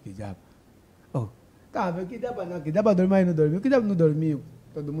diabo. Tá, mas que dava não, que dava dormir e não dormiu, que dava não dormiu.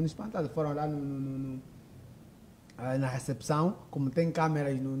 Todo mundo espantado, foram lá na recepção, como tem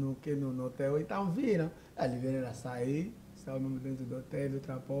câmeras no hotel, então viram. Eles viram a sair, estavam mesmo dentro do hotel,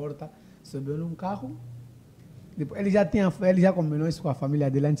 outra porta, subiu num carro. Depois, ele já combinou isso com a família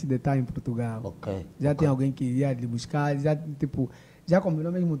dele antes de estar em Portugal. Ok. Já tem alguém que ia lhe buscar, já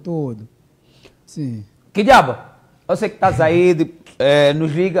combinou mesmo tudo. Sim. Que diabo? Você que estás aí,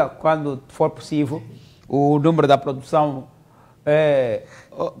 nos liga quando for possível. O número da produção.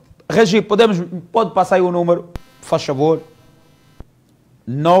 Regi, pode passar aí o número, faz favor.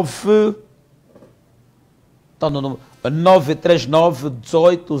 939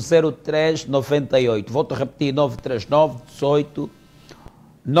 18 03 98. Volto a repetir,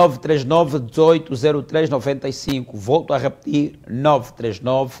 939 18 03 95. Volto a repetir,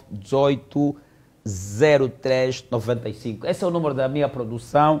 939 18 03 95. Esse é o número da minha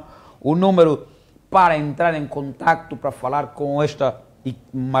produção, o número para entrar em contato para falar com esta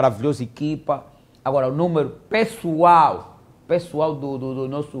maravilhosa equipa. Agora, o número pessoal do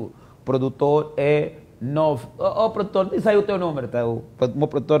nosso produtor é 9... produtor, diz aí o teu número, tá? O meu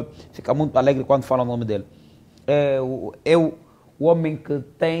produtor fica muito alegre quando fala o nome dele. É o homem que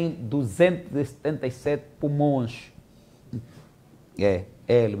tem 277 pulmões. É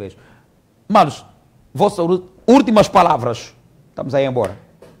ele mesmo. Manos, vossas últimas palavras. Estamos aí embora.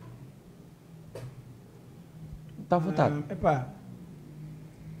 Está à vontade.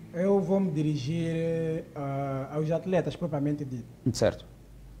 Eu vou me dirigir aos atletas propriamente dito. Certo.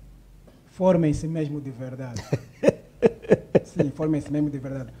 Formem-se mesmo de verdade. Sim, formem-se mesmo de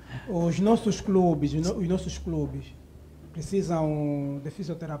verdade. Os nossos clubes precisam de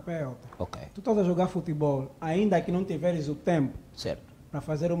fisioterapeuta. Ok. Tu estás a jogar futebol, ainda que não tiveres o tempo Certo. para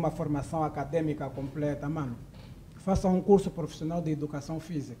fazer uma formação acadêmica completa, mano, faça um curso profissional de educação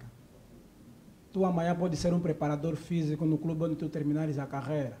física. Tu amanhã pode ser um preparador físico no clube onde tu terminares a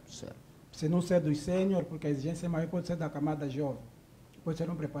carreira. Certo. Se não ser dos sênior, porque a exigência é maior, pode ser da camada jovem. Pode ser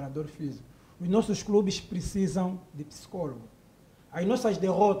um preparador físico. Os nossos clubes precisam de psicólogo. As nossas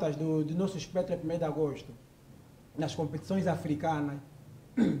derrotas do nosso espectro 1º de agosto, nas competições africanas,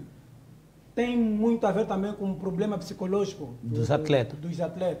 tem muito a ver também com o problema psicológico dos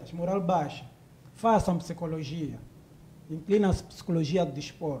atletas. Moral baixa. Façam psicologia. Inclinam-se psicologia do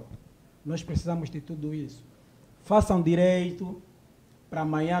desporto. Nós precisamos de tudo isso. Façam direito para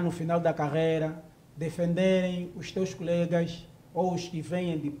amanhã, no final da carreira, defenderem os teus colegas ou os que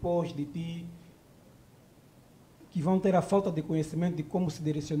venham depois de ti, que vão ter a falta de conhecimento de como se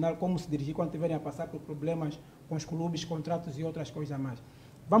direcionar, como se dirigir quando tiverem a passar por problemas com os clubes, contratos e outras coisas mais.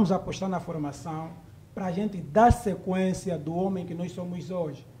 Vamos apostar na formação para a gente dar sequência do homem que nós somos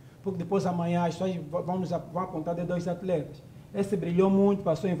hoje. Porque depois amanhã as pessoas vão apontar de 2 atletas. Esse brilhou muito,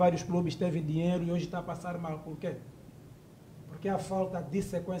 passou em vários clubes, teve dinheiro e hoje está a passar mal. Por quê? Porque há falta de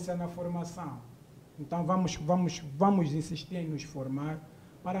sequência na formação. Então vamos insistir em nos formar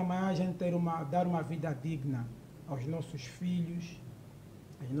para amanhã a gente dar uma vida digna aos nossos filhos,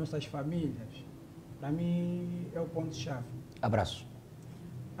 às nossas famílias. Para mim é o ponto-chave. Abraço.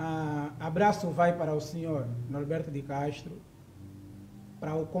 Abraço vai para o senhor Norberto de Castro,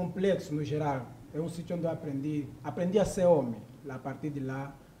 para o complexo no geral. É um sítio onde eu aprendi a ser homem, a partir de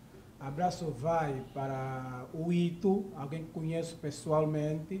lá. Abraço vai para o Ito, alguém que conheço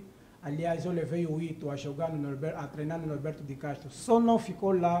pessoalmente. Aliás, eu levei o Ito a treinar no Norberto de Castro. Só não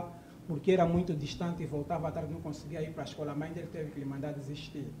ficou lá porque era muito distante e voltava à tarde, não conseguia ir para a escola. A mãe dele teve que lhe mandar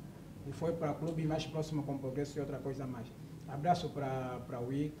desistir. E foi para o clube mais próximo com Progresso e outra coisa mais. Abraço para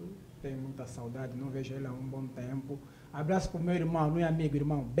o Ito, tenho muita saudade, não vejo ele há um bom tempo. Abraço para o meu irmão, meu amigo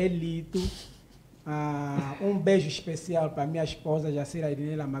irmão Belito. Um beijo especial para minha esposa, Jacira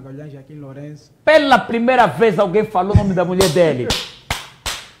Irinela Magalhães, Joaquim Lourenço. Pela primeira vez alguém falou o nome da mulher dele.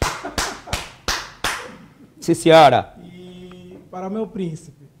 Sim, senhora. E para o meu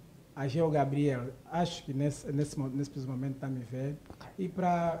príncipe, Ageu Gabriel, acho que nesse momento está me vendo. E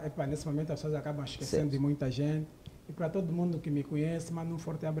nesse momento as pessoas acabam esquecendo de muita gente. E para todo mundo que me conhece, mando um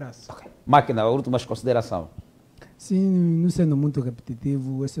forte abraço. Okay. Máquina, últimas considerações. Sim, não sendo muito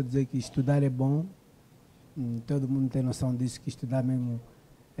repetitivo, é só dizer que estudar é bom. Todo mundo tem noção disso, que estudar mesmo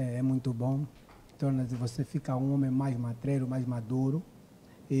é muito bom. Torna-se, você fica um homem mais matreiro, mais maduro.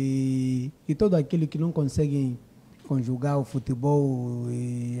 E todo aquele que não consegue conjugar o futebol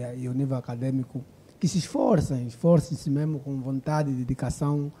e o nível acadêmico, que se esforcem-se mesmo com vontade e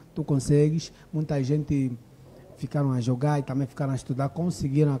dedicação, tu consegues. Muita gente ficaram a jogar e também ficaram a estudar,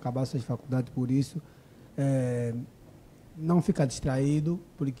 conseguiram acabar suas faculdades por isso. Não fica distraído,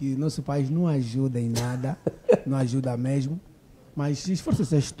 porque nosso país não ajuda em nada, não ajuda mesmo, mas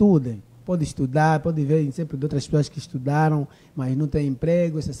esforcem-se, estudem. pode estudar, pode ver sempre de outras pessoas que estudaram, mas não tem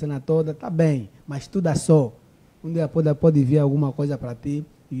emprego, essa cena toda, tá bem, mas estuda só. Um dia pode vir alguma coisa para ti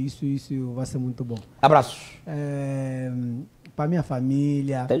e isso vai ser muito bom. Abraços. Para minha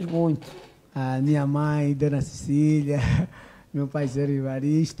família. Tens muito. A minha mãe, Dona Cecília, meu pai, Zé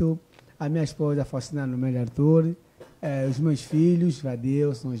Evaristo, a minha esposa, Faustina Numério Arthur, os meus filhos,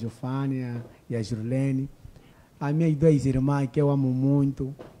 Vadelson, Jofânia e a Jurlene, as minhas 2 irmãs que eu amo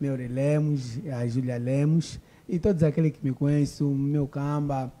muito, Meure Lemos, a Júlia Lemos, e todos aqueles que me conhecem, meu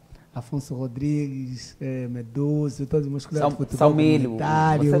Camba, Afonso Rodrigues, Meduso, todos os meus colegas de futebol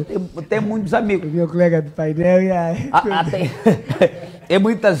comunitário. Você tem muitos amigos. Meu colega de painel. É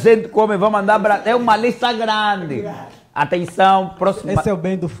muita gente como vai mandar. É uma lista grande. Atenção, próximo. Esse é o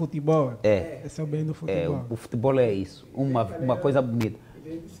bem do futebol. Esse é o bem do futebol. O futebol é isso. Uma coisa bonita.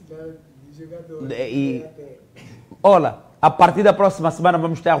 Olha, a partir da próxima semana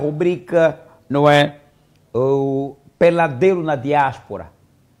vamos ter a rubrica, não é? O Peladeiro na Diáspora.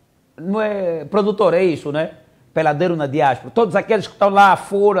 Não é, produtor, é isso, né? Peladeiro na Diáspora. Todos aqueles que estão lá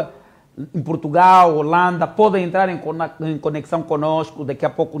fora, em Portugal, Holanda, podem entrar em conexão conosco. Daqui a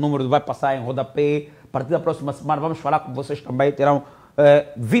pouco o número vai passar em rodapé. A partir da próxima semana vamos falar com vocês também. Terão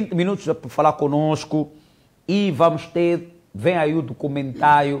 20 minutos para falar conosco. E vamos ter, vem aí o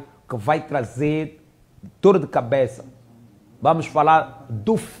documentário que vai trazer dor de cabeça. Vamos falar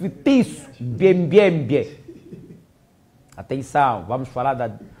do fictício Biembiembie. Atenção, vamos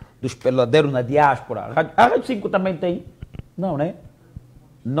falar dos peladeiros na diáspora. A Rádio 5 também tem? Não, né?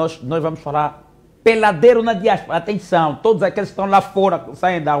 Nós vamos falar peladeiro na diáspora. Atenção, todos aqueles que estão lá fora,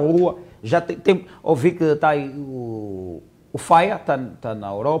 saem da rua. Já tem ouvi que está aí o Faia, está na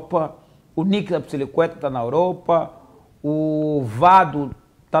Europa. O Nick da Psilicueta está na Europa. O Vado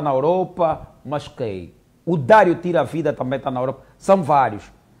está na Europa. Mas quem? O Dário Tira a Vida também está na Europa. São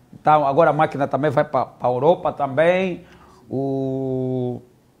vários. Então, agora a máquina também vai para a Europa também. O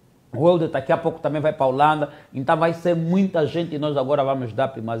Helder daqui a pouco também vai para a Holanda. Então vai ser muita gente e nós agora vamos dar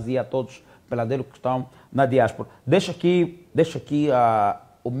primazia a todos os peladeiros que estão na diáspora. Deixa aqui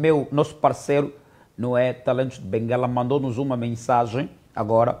nosso parceiro, não é, Talentos de Benguela, mandou-nos uma mensagem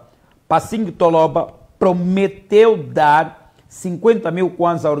agora. Passinho Toloba prometeu dar 50 mil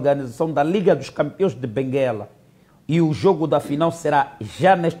kwanza à organização da Liga dos Campeões de Benguela. E o jogo da final será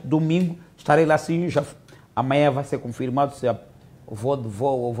já neste domingo. Estarei lá sim, amanhã vai ser confirmado se vou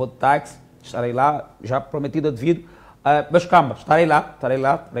de táxi, estarei lá, já prometido devido. Mas calma, estarei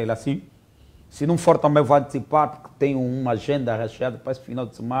lá sim. Se não for também vou antecipar, porque tenho uma agenda recheada para esse final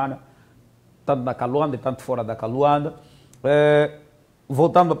de semana, tanto na Caluanda e tanto fora da Caluanda.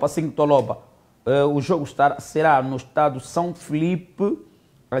 Voltando para Passinho Toloba, o jogo será no estado São Felipe.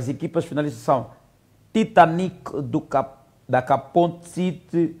 As equipas finalistas são Titanic da Caponte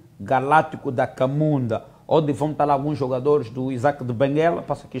City, Galáctico da Camunda, onde vão estar lá alguns jogadores do Isaac de Benguela,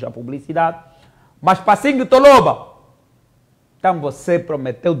 passo aqui já a publicidade. Mas Passinho Toloba, então você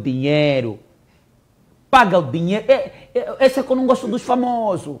prometeu dinheiro, paga o dinheiro. Esse é que eu não gosto dos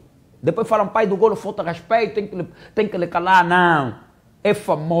famosos. Depois falam, pai do golo, falta respeito, tem que lhe calar. Não, é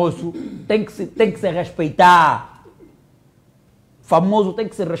famoso, tem que se respeitar. Famoso tem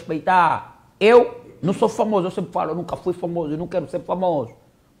que se respeitar. Eu não sou famoso, eu sempre falo, eu nunca fui famoso, eu não quero ser famoso.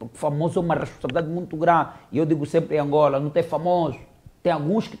 Porque famoso é uma responsabilidade muito grande. E eu digo sempre em Angola, não tem famoso. Tem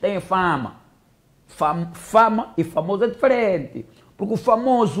alguns que têm fama. Fama e famoso é diferente. Porque o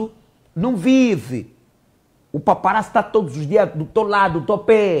famoso não vive. O paparazzo está todos os dias do teu lado, do teu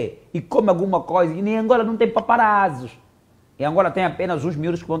pé. E come alguma coisa. E em Angola não tem paparazzos. Em Angola tem apenas uns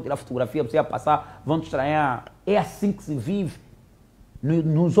miúdos que vão tirar fotografia, você vai passar, vão te estranhar. É assim que se vive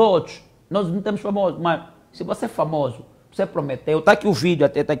nos outros. Nós não temos famosos. Mas se você é famoso, você prometeu, está aqui o vídeo,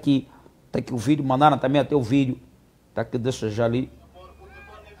 até está aqui o vídeo, mandaram também até o vídeo, está aqui, deixa já ali,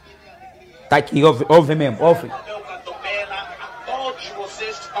 está aqui, ouve mesmo, ouve. Todos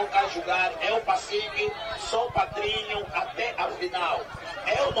vocês que estão cá a jogar, eu Passinho, sou padrinho até a final.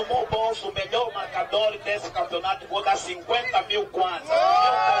 Eu no meu bolso, o melhor marcador desse campeonato, vou dar 50 mil kwanza.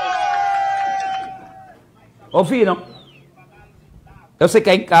 Ouviram? Eu sei que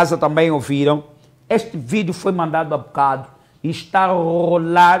aí em casa também ouviram. Este vídeo foi mandado há bocado e está a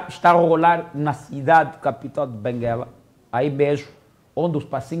rolar na cidade capital de Benguela, aí mesmo, onde o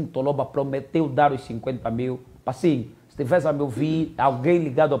Passinho Toloba prometeu dar os 50 mil. Passinho, se estiveres a me ouvir, alguém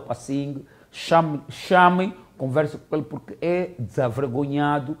ligado ao Passinho, chame, converse com ele, porque é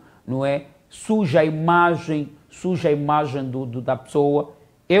desavergonhado, não é? Suja a imagem da pessoa.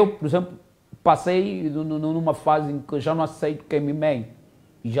 Eu, por exemplo, passei numa fase em que já não aceito quem me mente.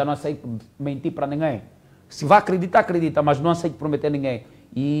 E já não aceito mentir para ninguém. Se vai acreditar, acredita, mas não aceito prometer ninguém.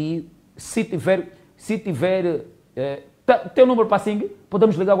 E Se tiver tem o número para Passinho?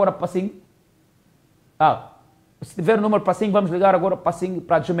 Podemos ligar agora para Passinho? Se tiver o número para Passinho, vamos ligar agora para Passinho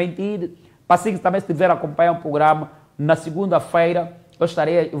para desmentir. Passinho também, se tiver a acompanhar o programa, na segunda-feira,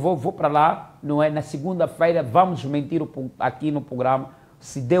 eu vou para lá, não é? Na segunda-feira vamos desmentir aqui no programa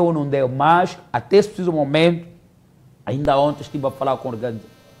se deu ou não deu, mas até esse preciso momento, ainda ontem estive a falar com o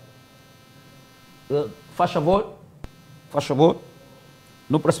organizador. Faz favor,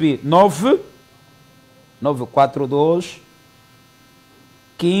 não percebi, 942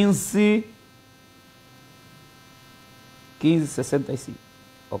 15 65.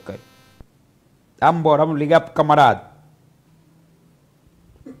 Ok. Vamos embora, vamos ligar para o camarada.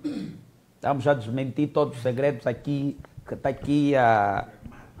 Vamos já desmentir todos os segredos aqui, que está aqui a...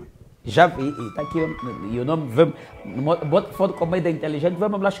 Já vi, está aqui e o nome, bota foto com meio da inteligente,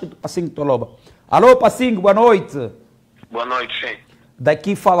 vamos lá escrito Passinho Toloba. Alô, Passinho, boa noite. Boa noite, sim.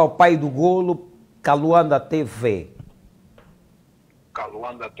 Daqui fala o pai do golo, Caluanda TV.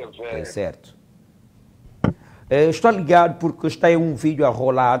 Caluanda TV. É certo. Estou ligado porque está aí um vídeo a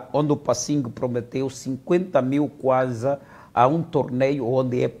rolar onde o Passinho prometeu 50 mil quase a um torneio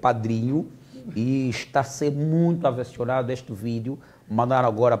onde é padrinho e está a ser muito aversionado este vídeo. Mandaram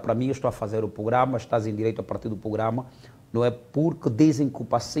agora para mim, eu estou a fazer o programa, estás em direito a partir do programa, não é? Porque dizem que o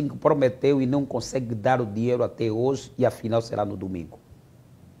Passinho prometeu e não consegue dar o dinheiro até hoje e afinal será no domingo.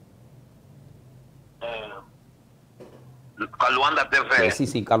 Caluanda TV.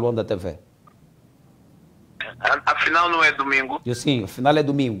 Sim, Caluanda TV. Afinal não é domingo? Sim, afinal é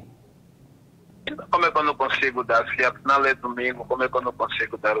domingo. Como é que eu não consigo dar? Se afinal é domingo, como é que eu não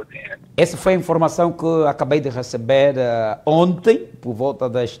consigo dar o dinheiro? Essa foi a informação que acabei de receber ontem, por volta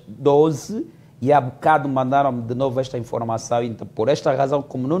das 12, e há bocado mandaram de novo esta informação. Então, por esta razão,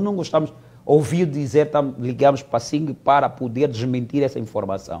 como não gostamos de ouvir dizer, ligamos para Passinho para poder desmentir essa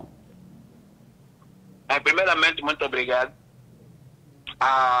informação. Primeiramente, muito obrigado.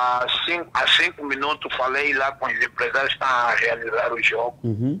 Há 5 minutos falei lá com os empresários que estão a realizar o jogo.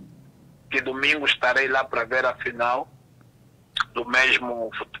 Que domingo estarei lá para ver a final do mesmo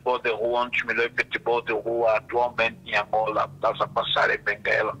futebol de rua, um dos melhores futebol de rua atualmente em Angola, está a passar em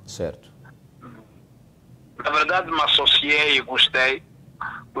Benguela. Certo. Na verdade me associei e gostei,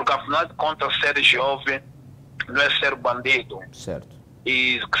 porque afinal de contas ser jovem não é ser bandido. Certo.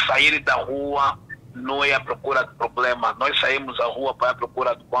 E sair da rua não é a procura de problema. Nós saímos à rua para a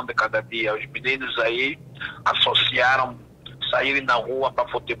procura do pão de cada dia. Os meninos aí associaram saírem na rua para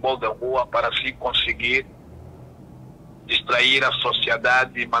futebol de rua para assim conseguir distrair a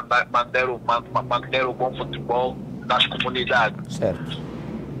sociedade e manter o bom futebol nas comunidades. Certo.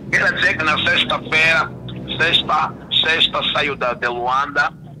 Quer dizer que na sexta-feira, sexta saio de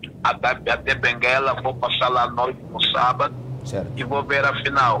Luanda até Benguela, vou passar lá à noite no sábado. Certo. E vou ver a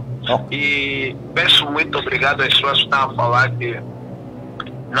final. E peço muito obrigado às pessoas que estão a falar que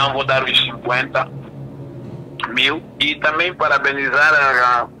não vou dar os 50 mil, e também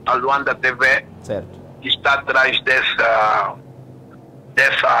parabenizar a Luanda TV, certo, que está atrás dessa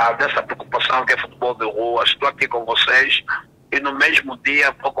preocupação que é futebol de rua. Estou aqui com vocês e no mesmo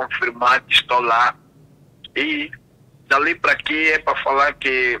dia vou confirmar que estou lá, e dali para aqui é para falar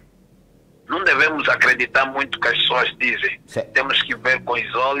que não devemos acreditar muito que as pessoas dizem. Certo. Temos que ver com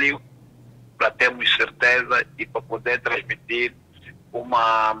os olhos para termos certeza e para poder transmitir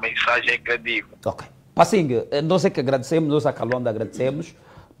uma mensagem credível. Ok. Passinho, nós é que agradecemos, nós a Caluanda agradecemos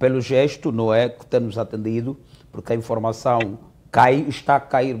pelo gesto, não é, que tem nos atendido, porque a informação está a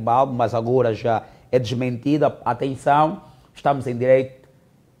cair mal, mas agora já é desmentida. Atenção, estamos em direito.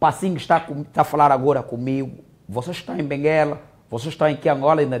 Passinho está a falar agora comigo. Vocês estão em Benguela, vocês estão aqui em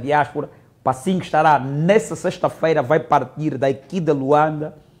Angola e na diáspora. Passinho estará nessa sexta-feira, vai partir daqui de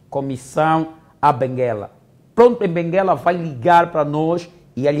Luanda com missão a Benguela. Pronto, em Benguela vai ligar para nós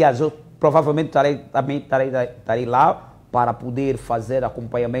e, aliás, eu provavelmente estarei lá para poder fazer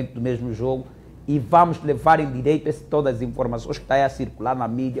acompanhamento do mesmo jogo e vamos levar em direito todas as informações que estão a circular na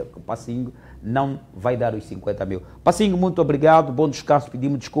mídia, que o Passinho não vai dar os 50 mil. Passinho, muito obrigado, bom descanso,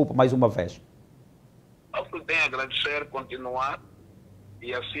 pedimos desculpa mais uma vez. Eu tenho a agradecer, continuar,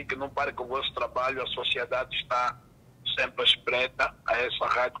 e assim que não pare com o vosso trabalho, a sociedade está sempre espreita a essa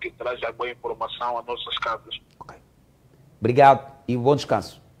rádio que traz a boa informação às nossas casas. Okay. Obrigado e bom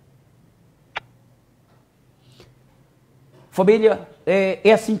descanso. Família,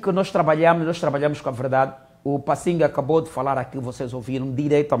 é assim que nós trabalhamos com a verdade. O Passinho acabou de falar aqui, vocês ouviram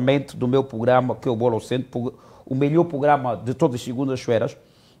diretamente do meu programa, que é o Bola, Centro, o melhor programa de todas as segundas-feiras,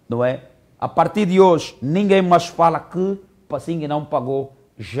 não é? A partir de hoje, ninguém mais fala que o Passinho não pagou.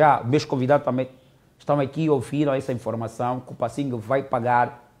 Já, meus convidados também estão aqui e ouviram essa informação, que o Passinho vai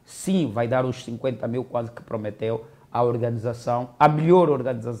pagar sim, vai dar os 50 mil quase que prometeu a organização, a melhor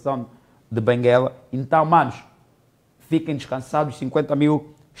organização de Benguela. Então, manos, fiquem descansados, 50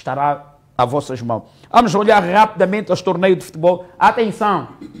 mil estará a vossas mãos. Vamos olhar rapidamente aos torneios de futebol. Atenção,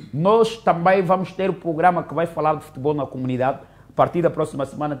 nós também vamos ter o programa que vai falar de futebol na comunidade. A partir da próxima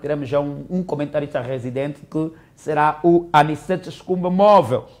semana teremos já um comentarista residente que será o Anicete Scumba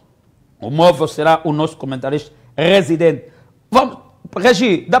Móvel. O Móvel será o nosso comentarista residente. Vamos,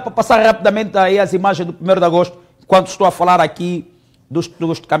 Regi, dá para passar rapidamente aí as imagens do 1º de agosto, enquanto estou a falar aqui dos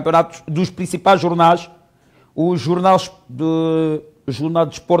campeonatos, dos principais jornais. O Jornal de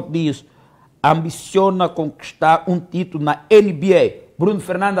Desporto diz: ambiciona conquistar um título na NBA. Bruno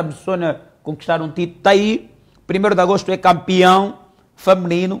Fernandes ambiciona conquistar um título. Está aí. 1º de agosto é campeão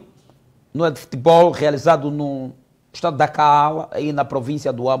feminino, não é de futebol, realizado no estado da Cala, aí na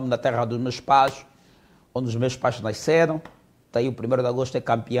província do Amo, na terra dos meus pais, onde os meus pais nasceram. Está aí o 1º de agosto é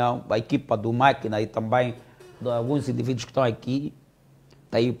campeão. A equipa do Máquina e também de alguns indivíduos que estão aqui.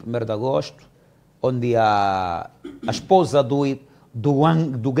 Está aí o 1º de agosto, onde a esposa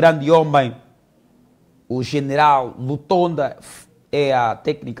do grande homem, o general Lutonda, é a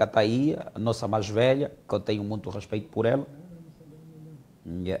técnica, está aí, a nossa mais velha, que eu tenho muito respeito por ela.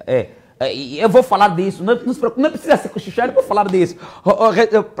 Eu vou falar disso, não se preocupe, não precisa se cochichar, eu vou falar disso.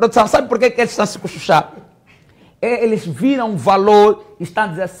 Produção, sabe por que eles estão a se cochichar? Eles viram o valor e estão a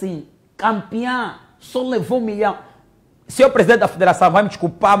dizer assim: campeão, só levou 1 milhão. Senhor presidente da federação, vai me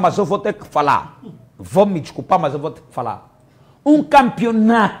desculpar, mas eu vou ter que falar. Vou me desculpar, mas eu vou ter que falar. Um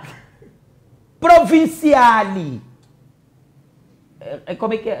campeonato provincial.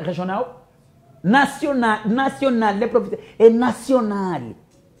 Como é que é? Regional? Nacional, não é provincial, é nacional.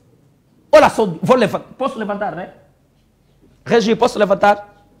 Olha só, vou levantar. Posso levantar, né? Regi, posso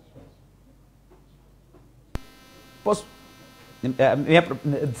levantar? Posso?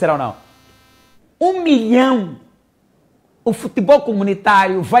 Disseram não. 1 milhão. O futebol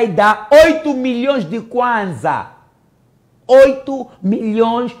comunitário vai dar 8 milhões de kwanza. 8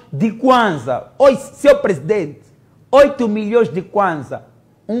 milhões de kwanza. Oi, senhor presidente, 8 milhões de kwanza.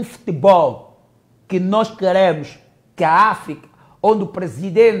 Um futebol que nós queremos que a África, onde o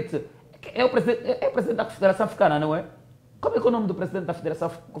presidente é o presidente da Federação Africana, não é? Como é que é o nome do presidente da Federação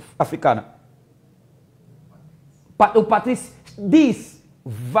Africana? O Patrício disse: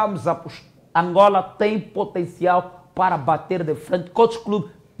 vamos apostar. Angola tem potencial para bater de frente com outros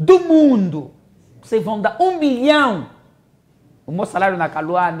clubes do mundo. Vocês vão dar 1 milhão. O meu salário na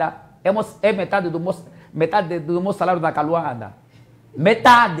Caluanda é metade do meu salário na Caluanda.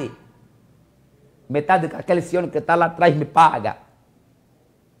 Metade. Metade que aquele senhor que está lá atrás me paga.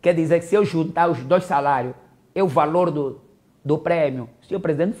 Quer dizer que se eu juntar os 2 salários, é o valor do prêmio. O senhor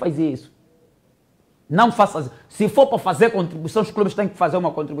presidente não faz isso. Não faça. Se for para fazer contribuição, os clubes têm que fazer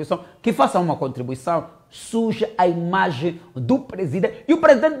uma contribuição. Que façam uma contribuição, suja a imagem do presidente. E o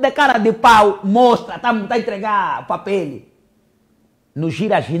presidente de cara de pau mostra, está a entregar papel. No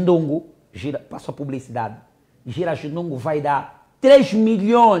Gira Gindungo, passou a publicidade, Gira Gindungo vai dar 3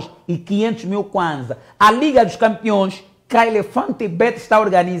 milhões e 500 mil kwanza. A Liga dos Campeões, que a Elefante Bet está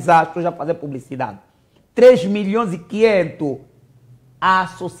organizada, estou já a fazer publicidade. 3 milhões e 500. A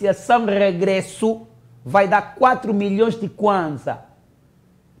Associação Regresso vai dar 4 milhões de kwanza.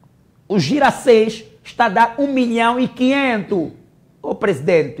 O Gira 6 está a dar 1 milhão e 500. Ô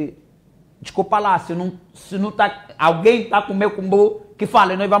presidente, desculpa lá, se não tá, alguém está com o meu combo, que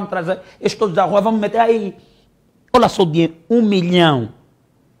fala, nós vamos trazer estes todos da rua, vamos meter aí. Olha só o dinheiro, 1 milhão.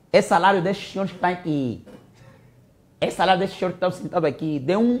 É salário destes senhores que estão aqui. É salário destes senhores que estão sentados aqui.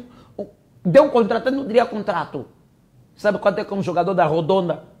 Deu um contrato, eu não diria contrato. Sabe quanto é que um jogador da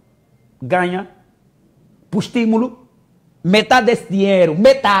Rodonda ganha? Por estímulo? Metade desse dinheiro,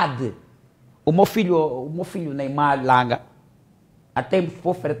 metade. O meu filho Neymar Langa, até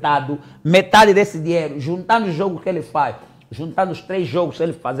foi ofertado metade desse dinheiro, juntando os jogos que ele faz, juntando os 3 jogos que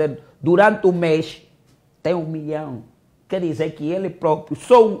ele fazer durante o mês, tem 1 milhão. Quer dizer que ele próprio,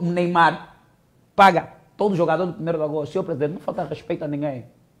 só o Neymar, paga todo jogador do 1º de agosto. Senhor presidente, não falta respeito a ninguém.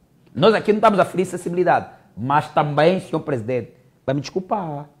 Nós aqui não estamos a ferir sensibilidade, mas também, senhor presidente, vai me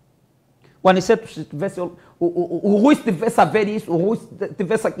desculpar. O Aniceto, se tivesse, o Rui, se tivesse a ver isso, o Rui, se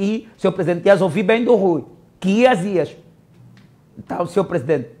tivesse aqui, senhor presidente, ias ouvir bem do Rui, que ias. Então, senhor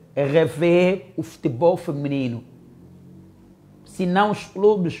presidente, é rever o futebol feminino. Senão os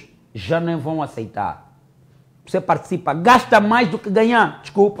clubes já não vão aceitar. Você participa, gasta mais do que ganhar.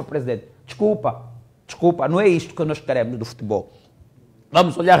 Desculpa, presidente, desculpa, não é isto que nós queremos do futebol.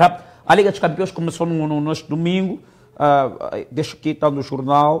 Vamos olhar rápido. A Liga dos Campeões começou neste domingo. Deixa aqui, está no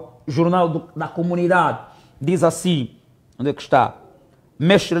jornal da comunidade. Diz assim, onde é que está?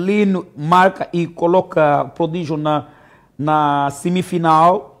 Mescelino marca e coloca Prodígio na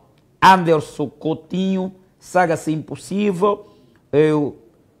semifinal. Anderson Coutinho, saga-se impossível. O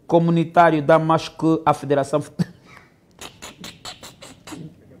Comunitário dá mais que a Federação.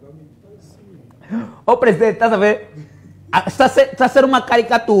 Ô presidente, está a ver? Está a ser uma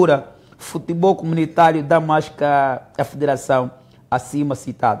caricatura. Futebol Comunitário dá mais que a Federação acima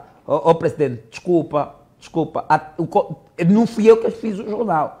citada. Ô presidente, desculpa. Não fui eu que fiz o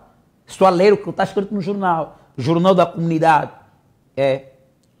jornal. Estou a ler o que está escrito no jornal. Jornal da Comunidade.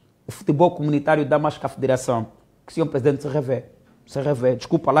 O futebol comunitário dá mais que a Federação. Que o senhor presidente se revê.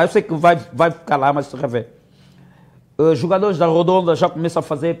 Desculpa lá, eu sei que vai ficar lá, mas se revê. Jogadores da Rodonda já começam a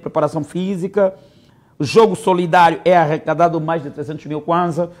fazer preparação física. O jogo solidário é arrecadado mais de 300 mil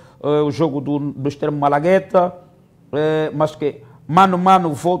kwanza. O jogo do extremo Malagueta. Mas que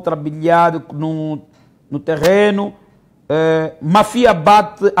mano volta bilhado no terreno. Mafia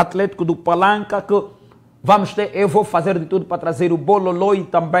bate Atlético do Palanca. Que vamos ter, eu vou fazer de tudo para trazer o Bololô e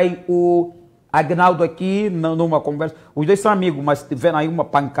também o Agnaldo aqui numa conversa. Os dois são amigos, mas se tiver aí uma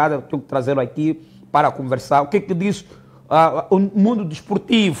pancada, eu tenho que trazê-lo aqui para conversar. O que diz o mundo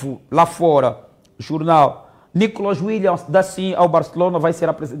desportivo lá fora? Jornal. Nicolas Williams dá sim ao Barcelona, vai ser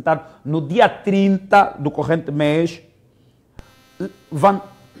apresentado no dia 30 do corrente mês. Van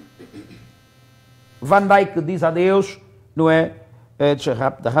Dijk diz adeus, não é? Deixa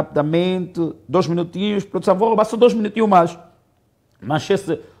rapidamente, 2 minutinhos, produção, vou roubar só 2 minutinhos mais.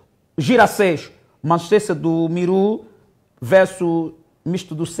 Manchester, gira 6, Manchester do Miru versus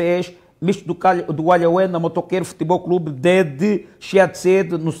misto do 6, misto do Alhauena, Motoqueiro Futebol Clube de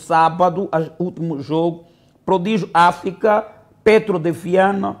Chiatsede no sábado, último jogo. Prodígio África, Petro de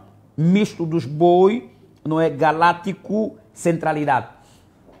Viana, misto dos Boi, não é? Galáctico, Centralidade.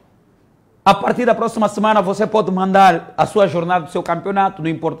 A partir da próxima semana você pode mandar a sua jornada do seu campeonato, não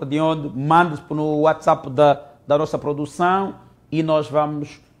importa de onde, mande no WhatsApp da nossa produção e nós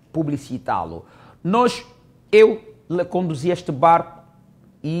vamos publicitá-lo. Eu conduzi este barco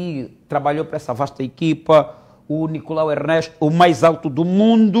e trabalhou para essa vasta equipa o Nicolau Ernesto, o mais alto do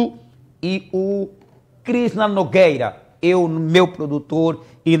mundo, e o Krishna Nogueira, meu produtor,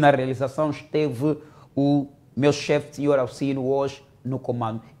 e na realização esteve o meu chefe, senhor Alcino, hoje no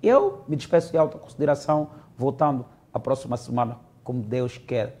comando. Eu me despeço de alta consideração, voltando a próxima semana, como Deus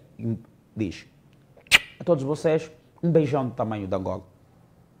quer e diz. A todos vocês, um beijão do tamanho da Angola.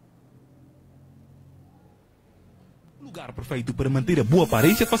 Lugar perfeito para manter a boa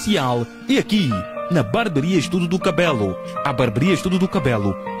aparência facial é aqui, na Barbearia Estudo do Cabelo. A Barbearia Estudo do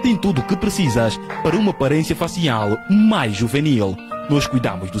Cabelo tem tudo o que precisas para uma aparência facial mais juvenil. Nós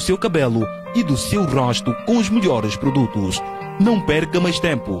cuidamos do seu cabelo e do seu rosto com os melhores produtos. Não perca mais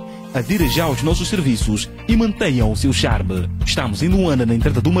tempo. Adira já aos nossos serviços e mantenham o seu charme. Estamos em Luanda, na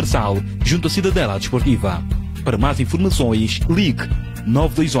entrada do Marçal, junto à Cidadela Desportiva. Para mais informações, ligue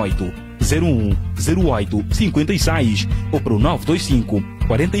 928 01 08 56 ou para o 925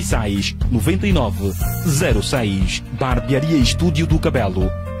 46 99 06. Barbearia Estúdio do Cabelo.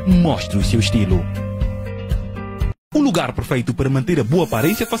 Mostre o seu estilo. O lugar perfeito para manter a boa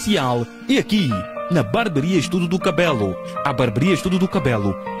aparência facial é aqui, na Barbearia Estudo do Cabelo. A Barbearia Estudo do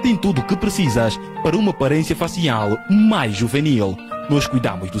Cabelo tem tudo o que precisas para uma aparência facial mais juvenil. Nós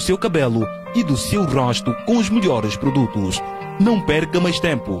cuidamos do seu cabelo e do seu rosto com os melhores produtos. Não perca mais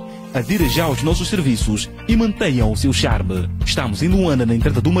tempo. Adira já aos nossos serviços e mantenham o seu charme. Estamos em Luanda, na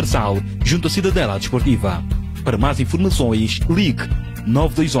entrada do Marçal, junto à Cidadela Desportiva. Para mais informações, ligue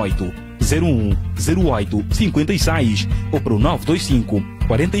 928 01 08 56 ou para o 925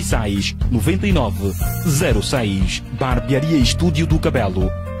 46 99 06. Barbearia Estúdio do Cabelo.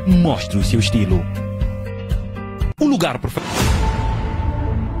 Mostre o seu estilo. O lugar perfeito.